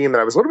Force is a team that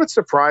I was a little bit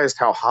surprised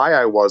how high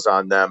I was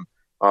on them.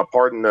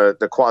 Pardon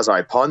the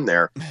quasi pun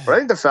there. But I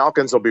think the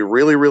Falcons will be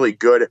really, really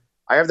good.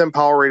 I have them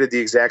power rated the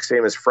exact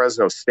same as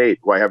Fresno State,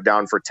 who I have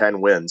down for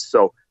 10 wins.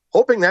 So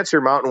hoping that's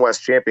your Mountain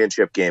West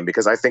championship game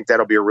because I think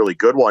that'll be a really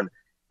good one.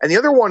 And the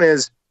other one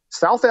is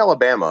South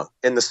Alabama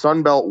in the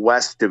Sun Belt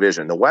West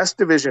Division. The West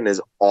Division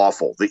is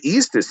awful. The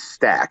East is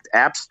stacked.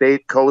 App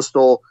State,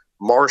 Coastal,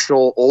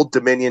 Marshall, Old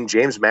Dominion,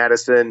 James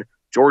Madison,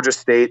 Georgia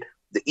State.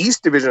 The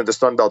East Division of the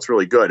Sun Belt's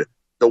really good.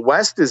 The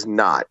West is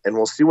not. And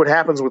we'll see what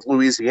happens with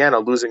Louisiana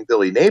losing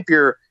Billy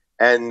Napier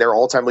and their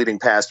all-time leading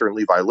passer in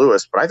Levi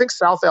Lewis. But I think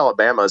South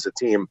Alabama is a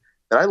team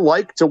that I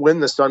like to win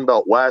the Sun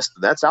Belt West.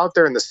 That's out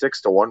there in the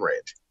 6-1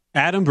 range.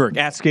 Adam Burke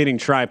at Skating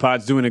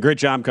Tripods doing a great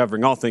job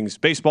covering all things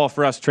baseball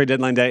for us, trade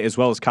deadline day, as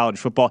well as college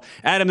football.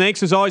 Adam,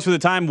 thanks as always for the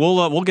time.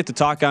 We'll get to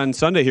talk on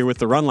Sunday here with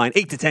the Run Line,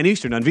 8 to 10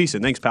 Eastern on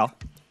VSiN. Thanks, pal.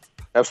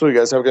 Absolutely,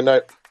 guys. Have a good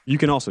night. You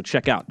can also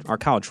check out our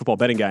college football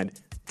betting guide.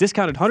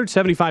 Discounted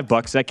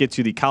 $175. That gets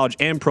you the college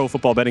and pro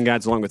football betting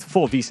guides along with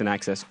full VSiN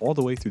access all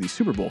the way through the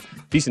Super Bowl.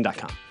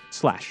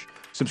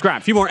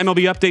 VSiN.com/subscribe. A few more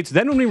MLB updates.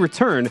 Then when we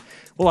return,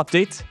 we'll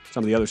update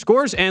some of the other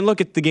scores and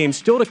look at the games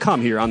still to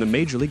come here on the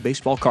Major League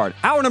Baseball card.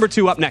 Hour number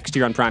 2 up next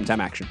here on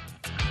Primetime Action.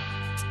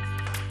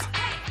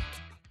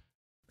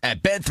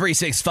 At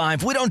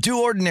Bet365, we don't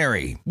do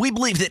ordinary. We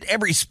believe that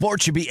every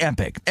sport should be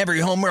epic.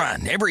 Every home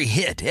run, every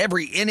hit,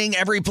 every inning,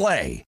 every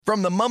play.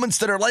 From the moments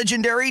that are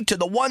legendary to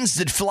the ones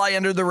that fly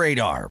under the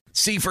radar.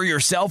 See for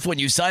yourself when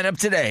you sign up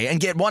today and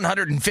get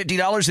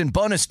 $150 in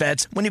bonus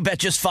bets when you bet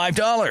just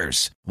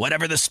 $5.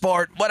 Whatever the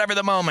sport, whatever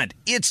the moment,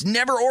 it's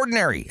never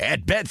ordinary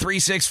at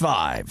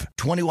Bet365.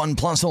 21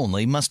 plus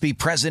only. Must be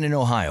present in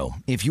Ohio.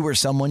 If you or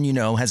someone you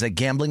know has a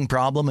gambling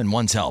problem and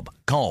wants help,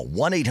 call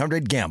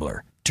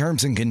 1-800-GAMBLER.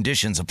 Terms and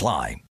conditions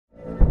apply.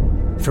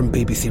 From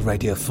BBC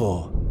Radio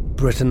 4,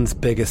 Britain's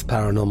biggest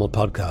paranormal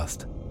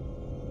podcast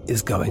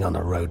is going on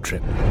a road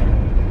trip.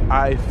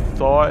 I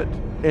thought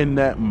in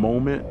that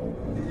moment,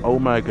 oh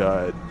my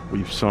God,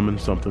 we've summoned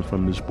something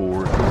from this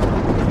board.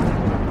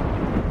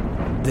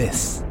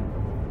 This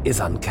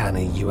is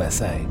Uncanny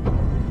USA.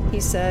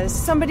 He says,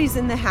 somebody's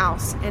in the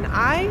house, and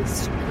I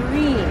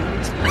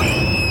screamed.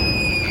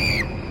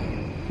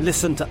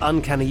 Listen to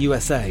Uncanny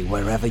USA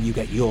wherever you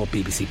get your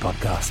BBC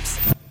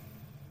podcasts,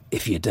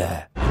 if you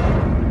dare.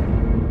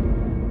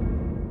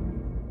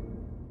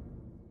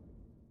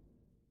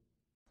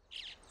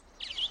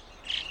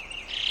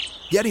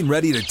 Getting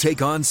ready to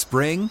take on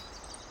spring?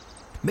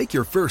 Make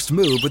your first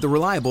move with the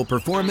reliable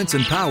performance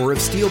and power of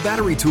Steel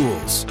battery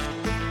tools.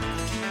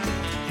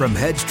 From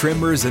hedge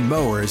trimmers and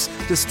mowers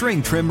to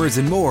string trimmers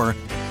and more,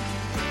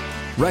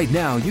 right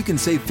now you can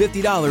save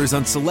 $50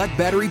 on select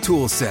battery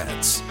tool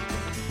sets.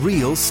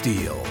 Real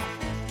Steel.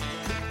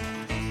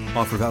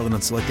 Offer valid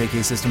on select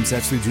AK system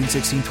sets through June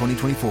 16,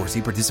 2024.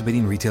 See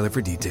participating retailer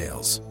for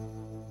details.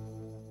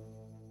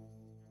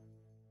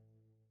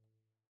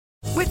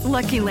 With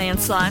Lucky Land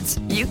Slots,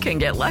 you can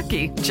get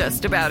lucky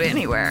just about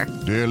anywhere.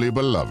 Dearly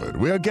beloved,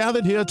 we are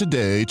gathered here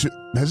today to...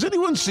 Has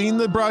anyone seen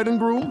the bride and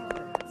groom?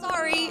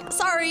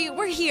 Sorry,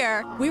 we're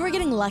here. We were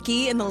getting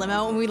lucky in the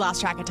limo and we lost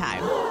track of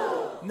time.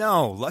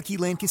 No, Lucky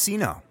Land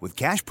Casino, with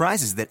cash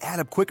prizes that add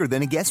up quicker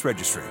than a guest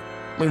registry.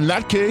 In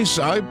that case,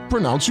 I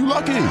pronounce you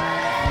lucky.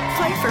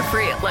 Play for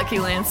free at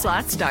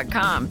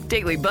LuckyLandSlots.com.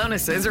 Daily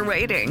bonuses are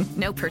waiting.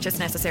 No purchase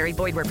necessary.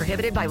 Void where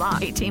prohibited by law.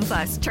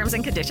 18+. Terms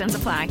and conditions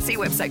apply. See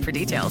website for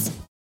details.